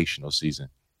sensational season.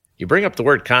 You bring up the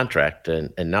word contract,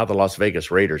 and now the Las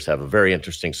Vegas Raiders have a very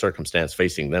interesting circumstance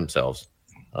facing themselves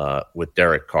with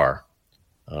Derek Carr.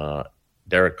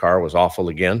 Derek Carr was awful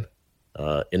again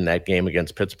in that game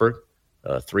against Pittsburgh.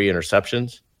 3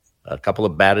 interceptions. A couple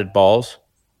of batted balls.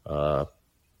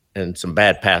 and some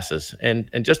bad passes, and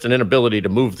just an inability to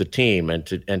move the team and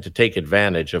to take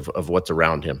advantage of what's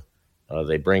around him.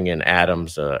 They bring in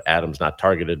Adams. Adams not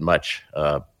targeted much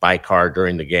by Carr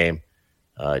during the game.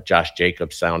 Josh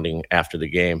Jacobs sounding after the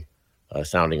game,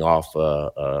 sounding off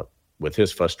with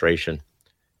his frustration.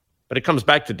 But it comes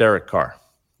back to Derek Carr.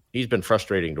 He's been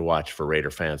frustrating to watch for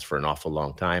Raider fans for an awful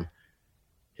long time.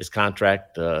 His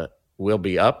contract will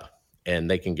be up, and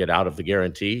they can get out of the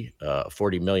guarantee,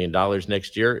 $40 million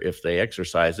next year if they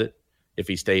exercise it. If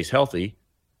he stays healthy,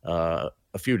 a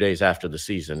few days after the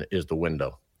season is the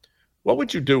window. What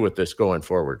would you do with this going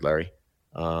forward, Larry?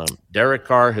 Derek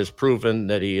Carr has proven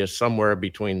that he is somewhere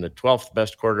between the 12th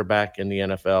best quarterback in the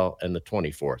NFL and the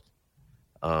 24th.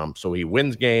 So he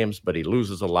wins games, but he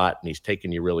loses a lot, and he's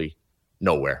taken you really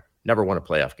nowhere. Never won a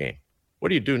playoff game. What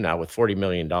do you do now with $40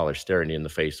 million staring you in the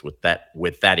face with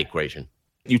that equation?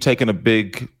 You've taken a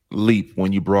big leap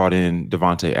when you brought in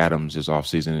Davante Adams this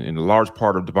offseason. And a large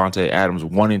part of Davante Adams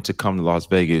wanting to come to Las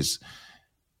Vegas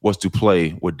was to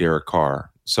play with Derek Carr.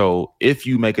 So if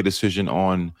you make a decision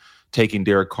on taking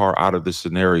Derek Carr out of the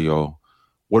scenario,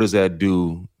 what does that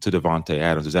do to Davante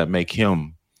Adams? Does that make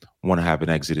him want to have an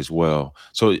exit as well?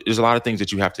 So there's a lot of things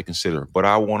that you have to consider. But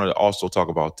I want to also talk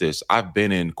about this. I've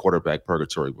been in quarterback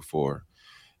purgatory before.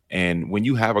 And when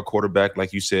you have a quarterback,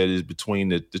 like you said, is between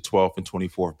the 12th and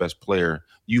 24th best player,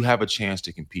 you have a chance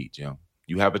to compete, Jim.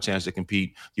 You have a chance to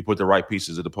compete. You put the right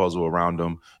pieces of the puzzle around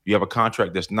them. You have a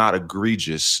contract that's not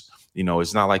egregious.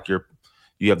 It's not like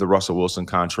you have the Russell Wilson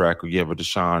contract or you have a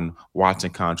Deshaun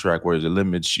Watson contract where it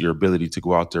limits your ability to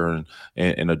go out there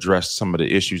and address some of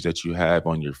the issues that you have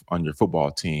on your football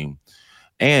team.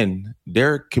 And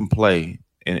Derek can play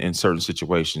in certain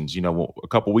situations. A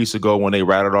couple weeks ago when they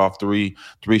rattled off three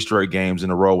straight games in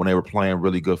a row when they were playing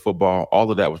really good football, all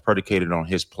of that was predicated on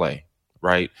his play,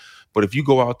 right? But if you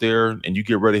go out there and you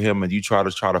get rid of him and you try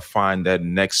to find that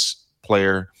next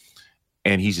player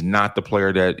and he's not the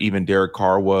player that even Derek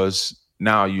Carr was,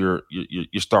 now you're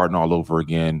starting all over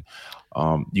again.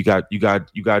 You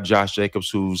got Josh Jacobs,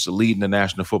 who's leading the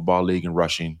National Football League in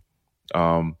rushing,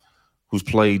 who's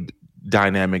played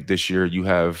dynamic this year. You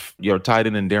have your tight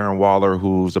end and Darren Waller,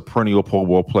 who's a perennial Pro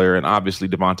Bowl player, and obviously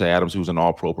Davante Adams, who's an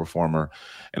All-Pro performer.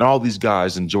 And all these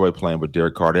guys enjoy playing with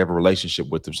Derek Carr. They have a relationship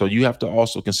with him. So you have to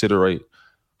also consider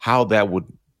how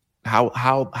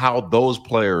those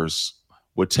players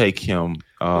would take him.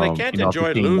 They can't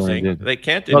enjoy losing. They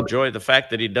can't enjoy the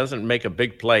fact that he doesn't make a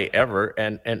big play ever.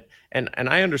 And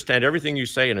I understand everything you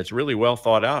say, and it's really well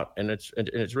thought out, and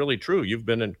it's really true. You've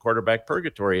been in quarterback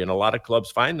purgatory, and a lot of clubs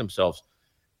find themselves.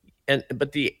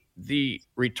 But the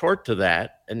retort to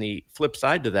that, and the flip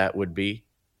side to that, would be,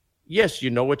 yes, you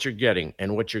know what you're getting,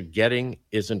 and what you're getting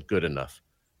isn't good enough.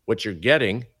 What you're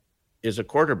getting is a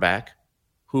quarterback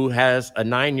who has a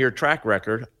 9-year track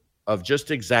record of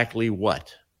just exactly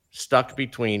what? Stuck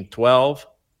between 12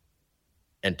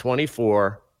 and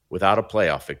 24 without a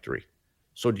playoff victory.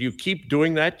 So do you keep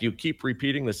doing that? Do you keep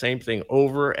repeating the same thing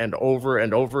over and over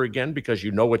and over again because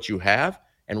you know what you have?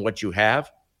 And what you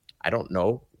have, I don't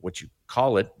know what you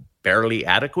call it, barely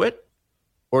adequate?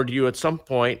 Or do you at some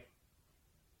point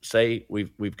say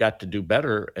we've got to do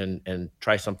better and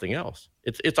try something else?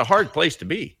 It's a hard place to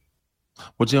be.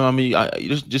 Well, Jim,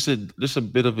 just a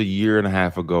bit of a year and a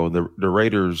half ago, the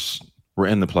Raiders were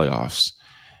in the playoffs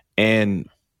and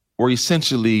were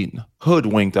essentially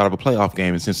hoodwinked out of a playoff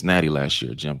game in Cincinnati last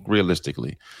year, Jim.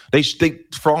 Realistically, they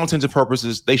for all intents and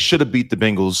purposes, they should have beat the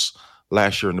Bengals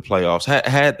last year in the playoffs.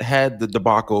 Had the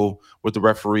debacle with the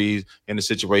referees and the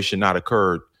situation not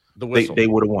occurred, they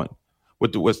would have won.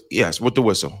 With the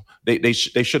whistle. They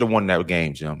should have won that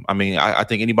game, Jim. I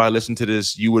think anybody listening to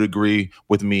this, you would agree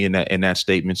with me in that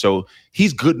statement. So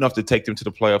he's good enough to take them to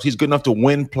the playoffs. He's good enough to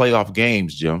win playoff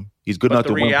games, Jim. He's good enough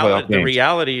to win playoff games. The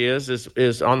reality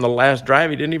is on the last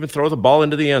drive, he didn't even throw the ball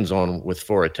into the end zone with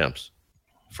 4 attempts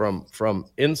from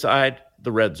inside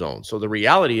the red zone. So the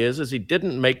reality is he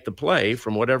didn't make the play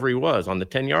from whatever he was on the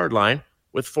 10-yard line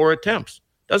with 4 attempts.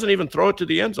 Doesn't even throw it to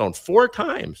the end zone 4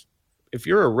 times. If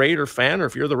you're a Raider fan or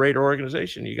if you're the Raider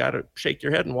organization, you got to shake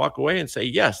your head and walk away and say,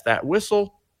 yes, that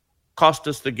whistle cost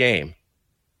us the game,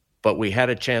 but we had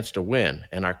a chance to win.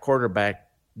 And our quarterback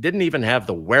didn't even have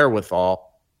the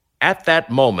wherewithal at that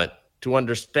moment to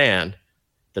understand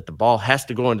that the ball has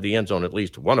to go into the end zone at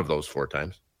least one of those 4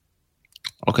 times.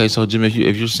 Okay, so Jim, if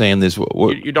you're saying this,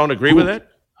 you don't agree with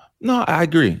that? No, I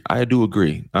agree. I do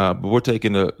agree. But we're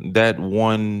taking that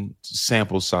one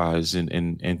sample size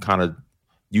and kind of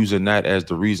using that as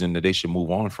the reason that they should move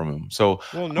on from him. So,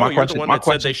 well, no, you're the one that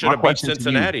said they should have beat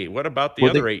Cincinnati. What about the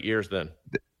other 8 years then?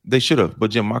 They should have.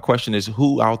 But Jim, my question is,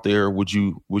 who out there would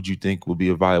you think would be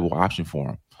a viable option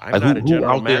for him? I'm Like not a who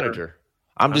general out there? manager.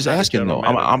 I'm just not a asking general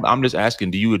though. manager. I'm just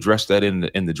asking. Do you address that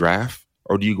in the draft,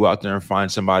 or do you go out there and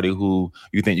find somebody who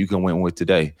you think you can win with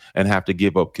today and have to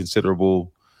give up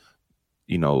considerable,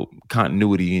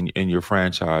 continuity in your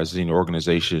franchise, in your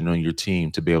organization, on your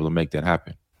team to be able to make that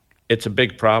happen? It's a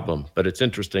big problem, but it's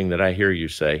interesting that I hear you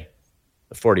say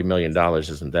the $40 million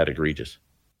isn't that egregious.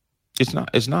 It's not.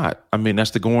 It's not. I mean,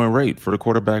 that's the going rate for the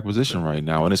quarterback position right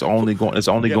now, and it's only going. It's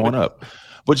only going up.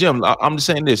 But Jim, I'm just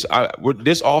saying this.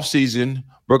 This offseason,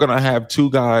 we're going to have two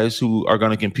guys who are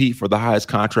going to compete for the highest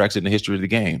contracts in the history of the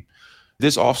game.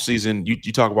 This offseason,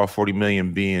 you talk about $40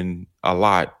 million being a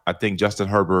lot. I think Justin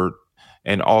Herbert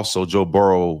and also Joe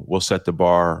Burrow will set the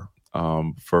bar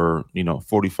for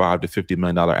 $45 to $50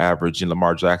 million average, and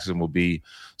Lamar Jackson will be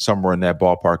somewhere in that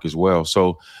ballpark as well.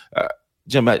 So,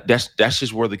 Jim, that's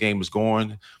just where the game is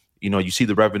going. You see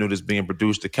the revenue that's being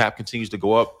produced. The cap continues to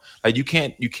go up. Like you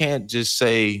can't just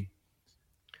say,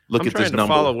 look at this number.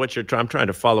 I'm trying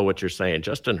to follow what you're saying.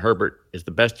 Justin Herbert is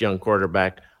the best young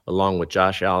quarterback, along with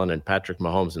Josh Allen and Patrick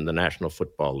Mahomes in the National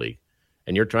Football League.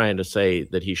 And you're trying to say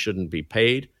that he shouldn't be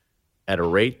paid at a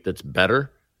rate that's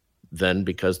better than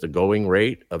because the going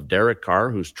rate of Derek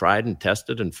Carr, who's tried and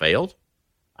tested and failed?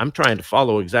 I'm trying to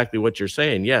follow exactly what you're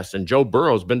saying. Yes, and Joe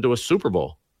Burrow's been to a Super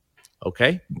Bowl.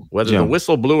 Okay? Whether the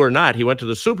whistle blew or not, he went to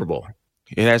the Super Bowl.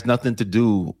 It has nothing to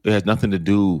do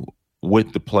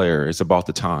with the player. It's about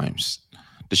the times.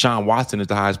 Deshaun Watson is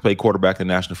the highest paid quarterback in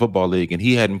the National Football League, and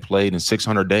he hadn't played in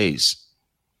 600 days.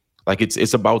 Like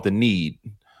it's about the need.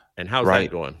 And how's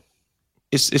that going?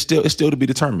 It's still to be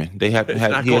determined. It's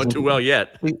not going too well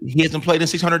yet. He hasn't played in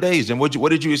 600 days. And what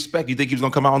did you expect? You think he was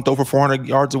going to come out and throw for 400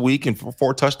 yards a week and for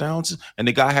 4 touchdowns, and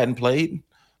the guy hadn't played?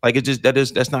 Like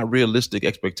that's not realistic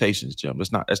expectations, Jim.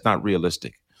 That's not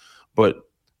realistic. But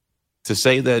to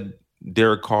say that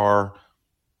Derek Carr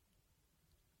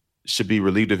should be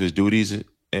relieved of his duties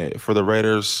for the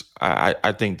Raiders,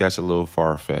 I think that's a little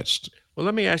far fetched. Well,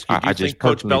 let me ask you: do you think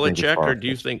Coach Belichick, or do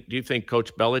you think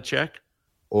Coach Belichick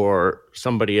or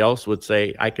somebody else would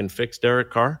say, "I can fix Derek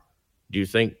Carr"? Do you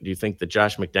think that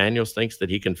Josh McDaniels thinks that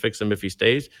he can fix him if he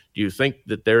stays? Do you think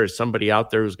that there is somebody out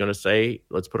there who's going to say,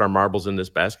 "Let's put our marbles in this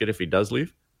basket" if he does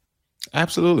leave?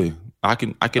 Absolutely, I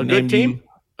can a name good team. You,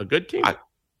 a good team.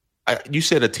 You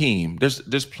said a team.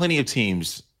 There's plenty of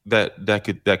teams that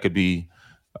could be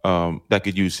that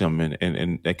could use him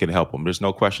and that could help him. There's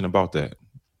no question about that.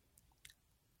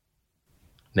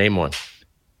 Name one.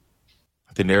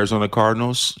 I think the Arizona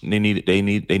Cardinals, they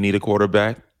need a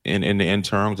quarterback in the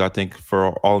interim. I think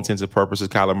for all intents and purposes,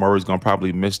 Kyler Murray is going to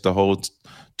probably miss the whole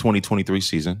 2023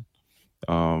 season.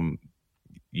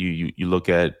 You look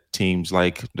at teams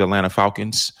like the Atlanta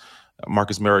Falcons.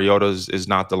 Marcus Mariota is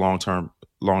not the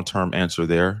long-term answer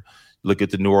there. Look at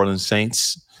the New Orleans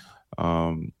Saints.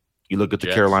 You look at the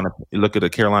Jets. You look at the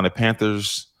Carolina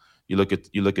Panthers. You look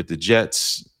at the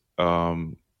Jets.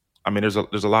 I mean, there's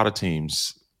a lot of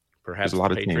teams. Perhaps there's a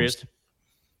lot the of Patriots. teams.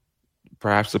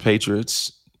 Perhaps the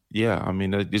Patriots. Yeah, I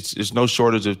mean, it's no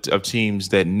shortage of teams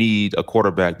that need a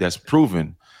quarterback that's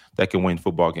proven that can win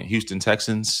football games. Houston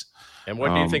Texans. And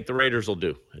what do you think the Raiders will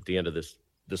do at the end of this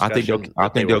discussion? I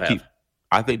think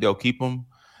they'll keep them.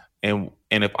 And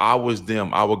if I was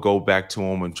them, I would go back to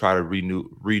them and try to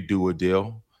redo a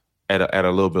deal at a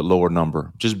little bit lower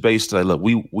number. Just based on, look,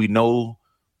 we know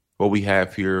what we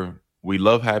have here. We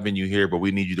love having you here, but we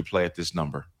need you to play at this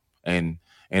number. And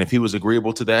if he was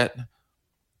agreeable to that,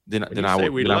 then I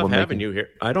would. We love having you here.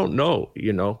 I don't know.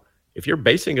 If you're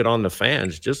basing it on the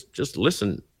fans, just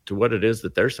listen to what it is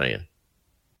that they're saying.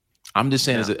 I'm just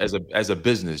saying as a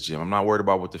business, Jim. I'm not worried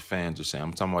about what the fans are saying.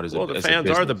 I'm talking about the fans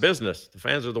are the business. The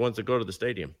fans are the ones that go to the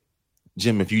stadium.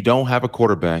 Jim, if you don't have a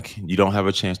quarterback, you don't have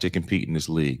a chance to compete in this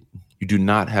league. You do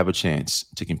not have a chance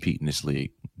to compete in this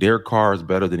league. Derek Carr is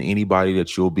better than anybody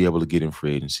that you'll be able to get in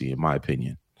free agency, in my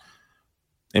opinion.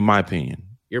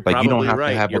 You're probably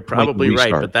right. You're probably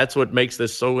right. But that's what makes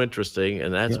this so interesting,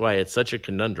 and that's why it's such a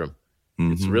conundrum.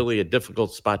 Mm-hmm. It's really a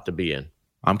difficult spot to be in.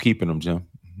 I'm keeping him, Jim.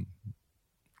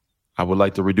 I would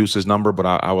like to reduce his number, but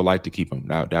I would like to keep him.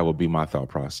 That would be my thought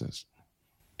process.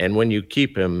 And when you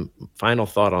keep him, final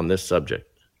thought on this subject,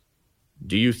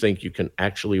 do you think you can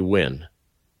actually win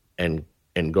and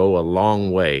go a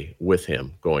long way with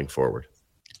him going forward?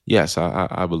 Yes,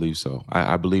 I believe so.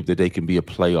 I believe that they can be a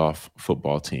playoff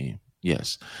football team.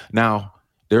 Yes. Now,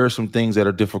 there are some things that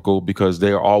are difficult because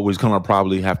they're always going to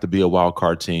probably have to be a wild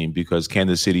card team because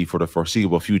Kansas City, for the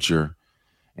foreseeable future,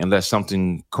 unless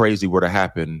something crazy were to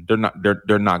happen,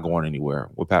 they're not going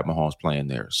anywhere with Pat Mahomes playing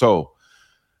there. So,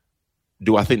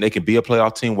 do I think they can be a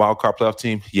playoff team, wild card playoff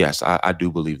team? Yes, I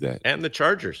do believe that. And the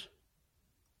Chargers.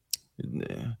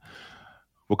 Yeah.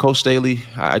 Well, Coach Staley,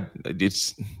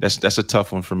 that's a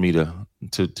tough one for me to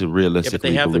realistically. Yeah, but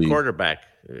they have believe. the quarterback.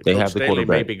 They Coach have the Staley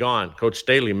quarterback. may be gone. Coach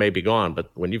Staley may be gone,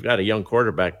 but when you've got a young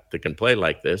quarterback that can play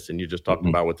like this, and you just talked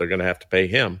about what they're going to have to pay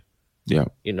him. Yeah.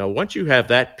 Once you have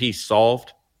that piece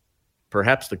solved,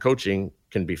 perhaps the coaching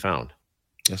can be found.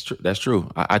 That's true. That's true.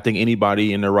 I think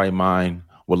anybody in their right mind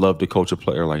would love to coach a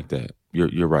player like that.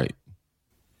 You're right.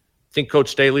 Think Coach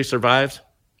Staley survives?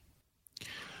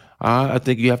 I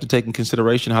think you have to take in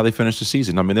consideration how they finish the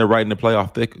season. I mean, they're right in the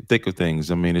playoff thick of things.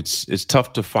 I mean, it's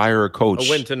tough to fire a coach. A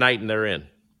win tonight and they're in.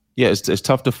 Yeah, it's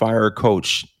tough to fire a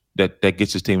coach that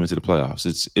gets his team into the playoffs.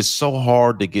 It's so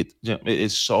hard to get.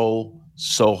 It's so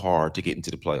hard to get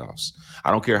into the playoffs. I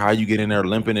don't care how you get in there,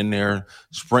 limping in there,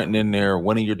 sprinting in there,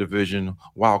 winning your division,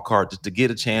 wild card, just to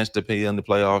get a chance to be in the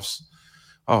playoffs.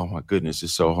 Oh my goodness,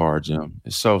 it's so hard, Jim.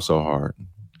 It's so hard.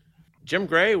 Jim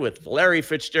Gray with Larry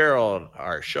Fitzgerald.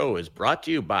 Our show is brought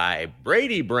to you by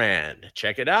Brady Brand.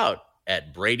 Check it out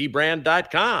at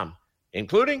bradybrand.com,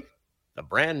 including the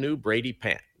brand new Brady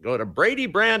pant. Go to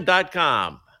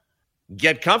bradybrand.com.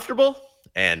 Get comfortable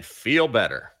and feel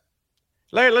better.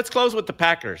 Larry, let's close with the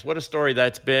Packers. What a story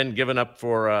that's been, given up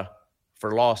for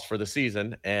loss for the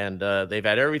season. And they've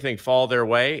had everything fall their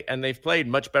way, and they've played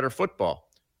much better football.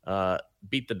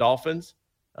 Beat the Dolphins.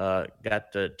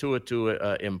 Got Tua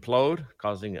to implode,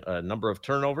 causing a number of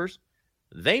turnovers.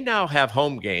 They now have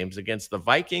home games against the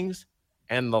Vikings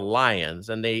and the Lions,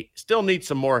 and they still need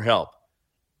some more help.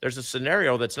 There's a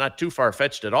scenario that's not too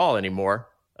far-fetched at all anymore,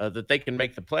 that they can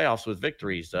make the playoffs with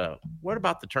victories. What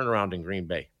about the turnaround in Green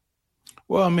Bay?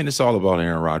 Well, I mean, it's all about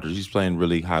Aaron Rodgers. He's playing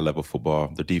really high-level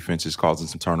football. The defense is causing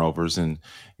some turnovers, and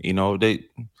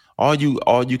all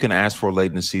you can ask for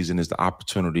late in the season is the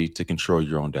opportunity to control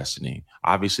your own destiny.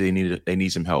 Obviously, they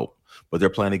need some help, but they're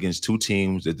playing against two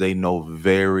teams that they know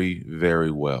very,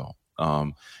 very well.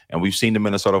 And we've seen the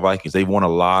Minnesota Vikings. They've won a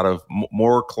lot of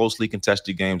more closely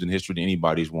contested games in history than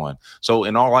anybody's won. So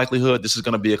in all likelihood, this is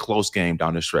going to be a close game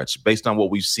down the stretch based on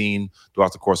what we've seen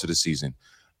throughout the course of the season.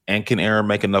 And can Aaron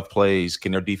make enough plays?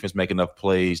 Can their defense make enough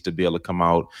plays to be able to come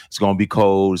out? It's going to be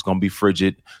cold. It's going to be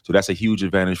frigid. So that's a huge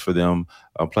advantage for them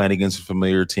playing against a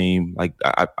familiar team. Like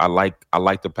I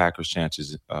like the Packers'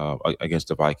 chances against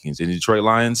the Vikings. And the Detroit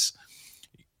Lions,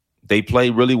 they play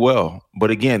really well.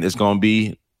 But again, it's going to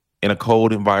be in a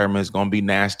cold environment. It's going to be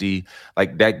nasty.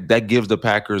 Like that gives the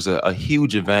Packers a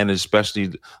huge advantage,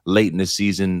 especially late in the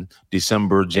season,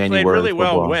 December, January. They played really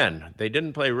football. well when? They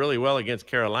didn't play really well against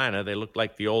Carolina. They looked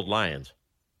like the old Lions.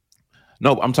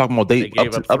 No, I'm talking about they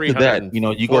gave up to that.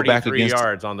 You go back against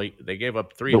yards they gave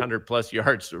up 300 plus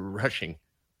yards rushing.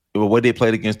 The way they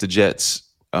played against the Jets,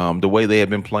 the way they had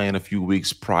been playing a few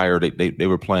weeks prior, they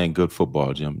were playing good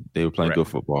football, Jim. They were playing good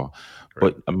football.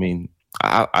 Correct. But I mean,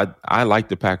 I like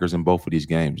the Packers in both of these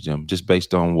games, Jim, just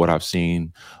based on what I've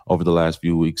seen over the last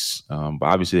few weeks. But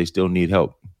obviously, they still need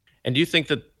help. And do you think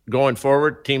that going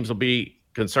forward, teams will be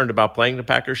concerned about playing the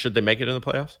Packers? Should they make it in the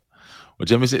playoffs? Well,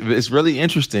 Jim, it's really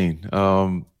interesting.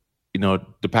 The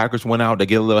Packers went out, they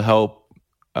get a little help,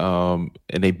 and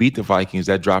they beat the Vikings.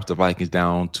 That drops the Vikings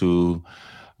down to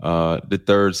the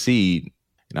third seed.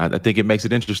 And I think it makes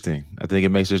it interesting. I think it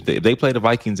makes it, if they play the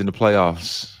Vikings in the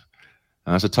playoffs,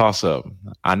 that's a toss-up.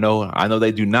 I know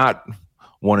they do not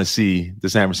want to see the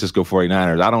San Francisco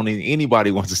 49ers. I don't think anybody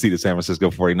wants to see the San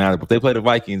Francisco 49ers. But if they play the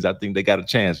Vikings, I think they got a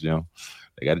chance,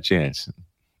 They got a chance.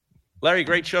 Larry,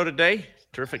 great show today.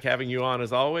 Terrific having you on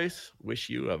as always. Wish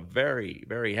you a very,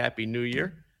 very happy new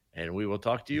year. And we will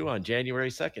talk to you on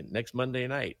January 2nd, next Monday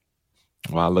night.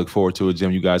 Well, I look forward to it,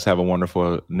 Jim. You guys have a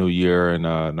wonderful new year, and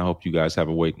I hope you guys have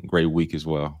a great week as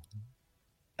well.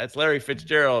 That's Larry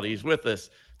Fitzgerald. He's with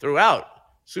us throughout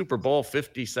Super Bowl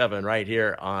 57 right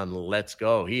here on Let's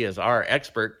Go. He is our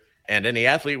expert, and any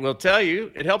athlete will tell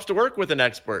you it helps to work with an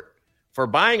expert. For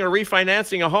buying or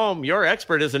refinancing a home, your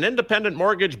expert is an independent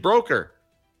mortgage broker.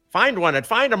 Find one at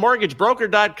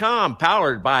findamortgagebroker.com,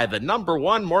 powered by the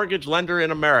 #1 mortgage lender in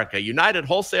America, United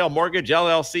Wholesale Mortgage,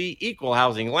 LLC, Equal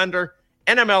Housing Lender,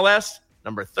 NMLS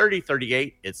number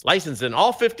 3038. It's licensed in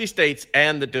all 50 states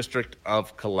and the District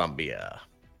of Columbia.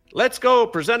 Let's Go,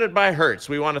 presented by Hertz.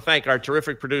 We want to thank our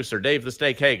terrific producer, Dave the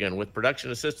Snake Hagan, with production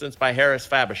assistance by Harris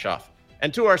Fabishoff.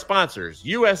 And to our sponsors,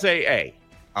 USAA,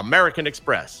 American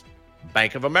Express,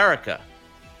 Bank of America,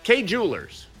 K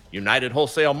Jewelers, United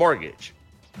Wholesale Mortgage,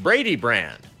 Brady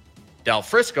Brand, Del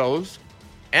Frisco's,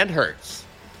 and Hertz.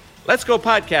 Let's Go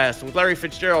podcast with Larry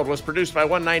Fitzgerald was produced by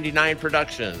 199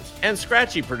 Productions and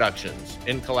Scratchy Productions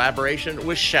in collaboration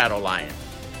with Shadow Lion.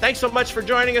 Thanks so much for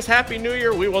joining us. Happy New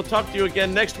Year. We will talk to you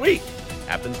again next week.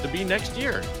 Happens to be next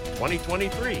year,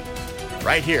 2023.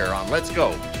 Right here on Let's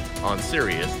Go on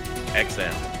Sirius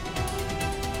XM.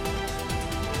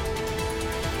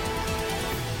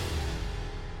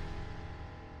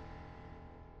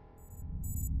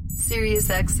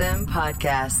 SiriusXM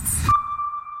podcasts.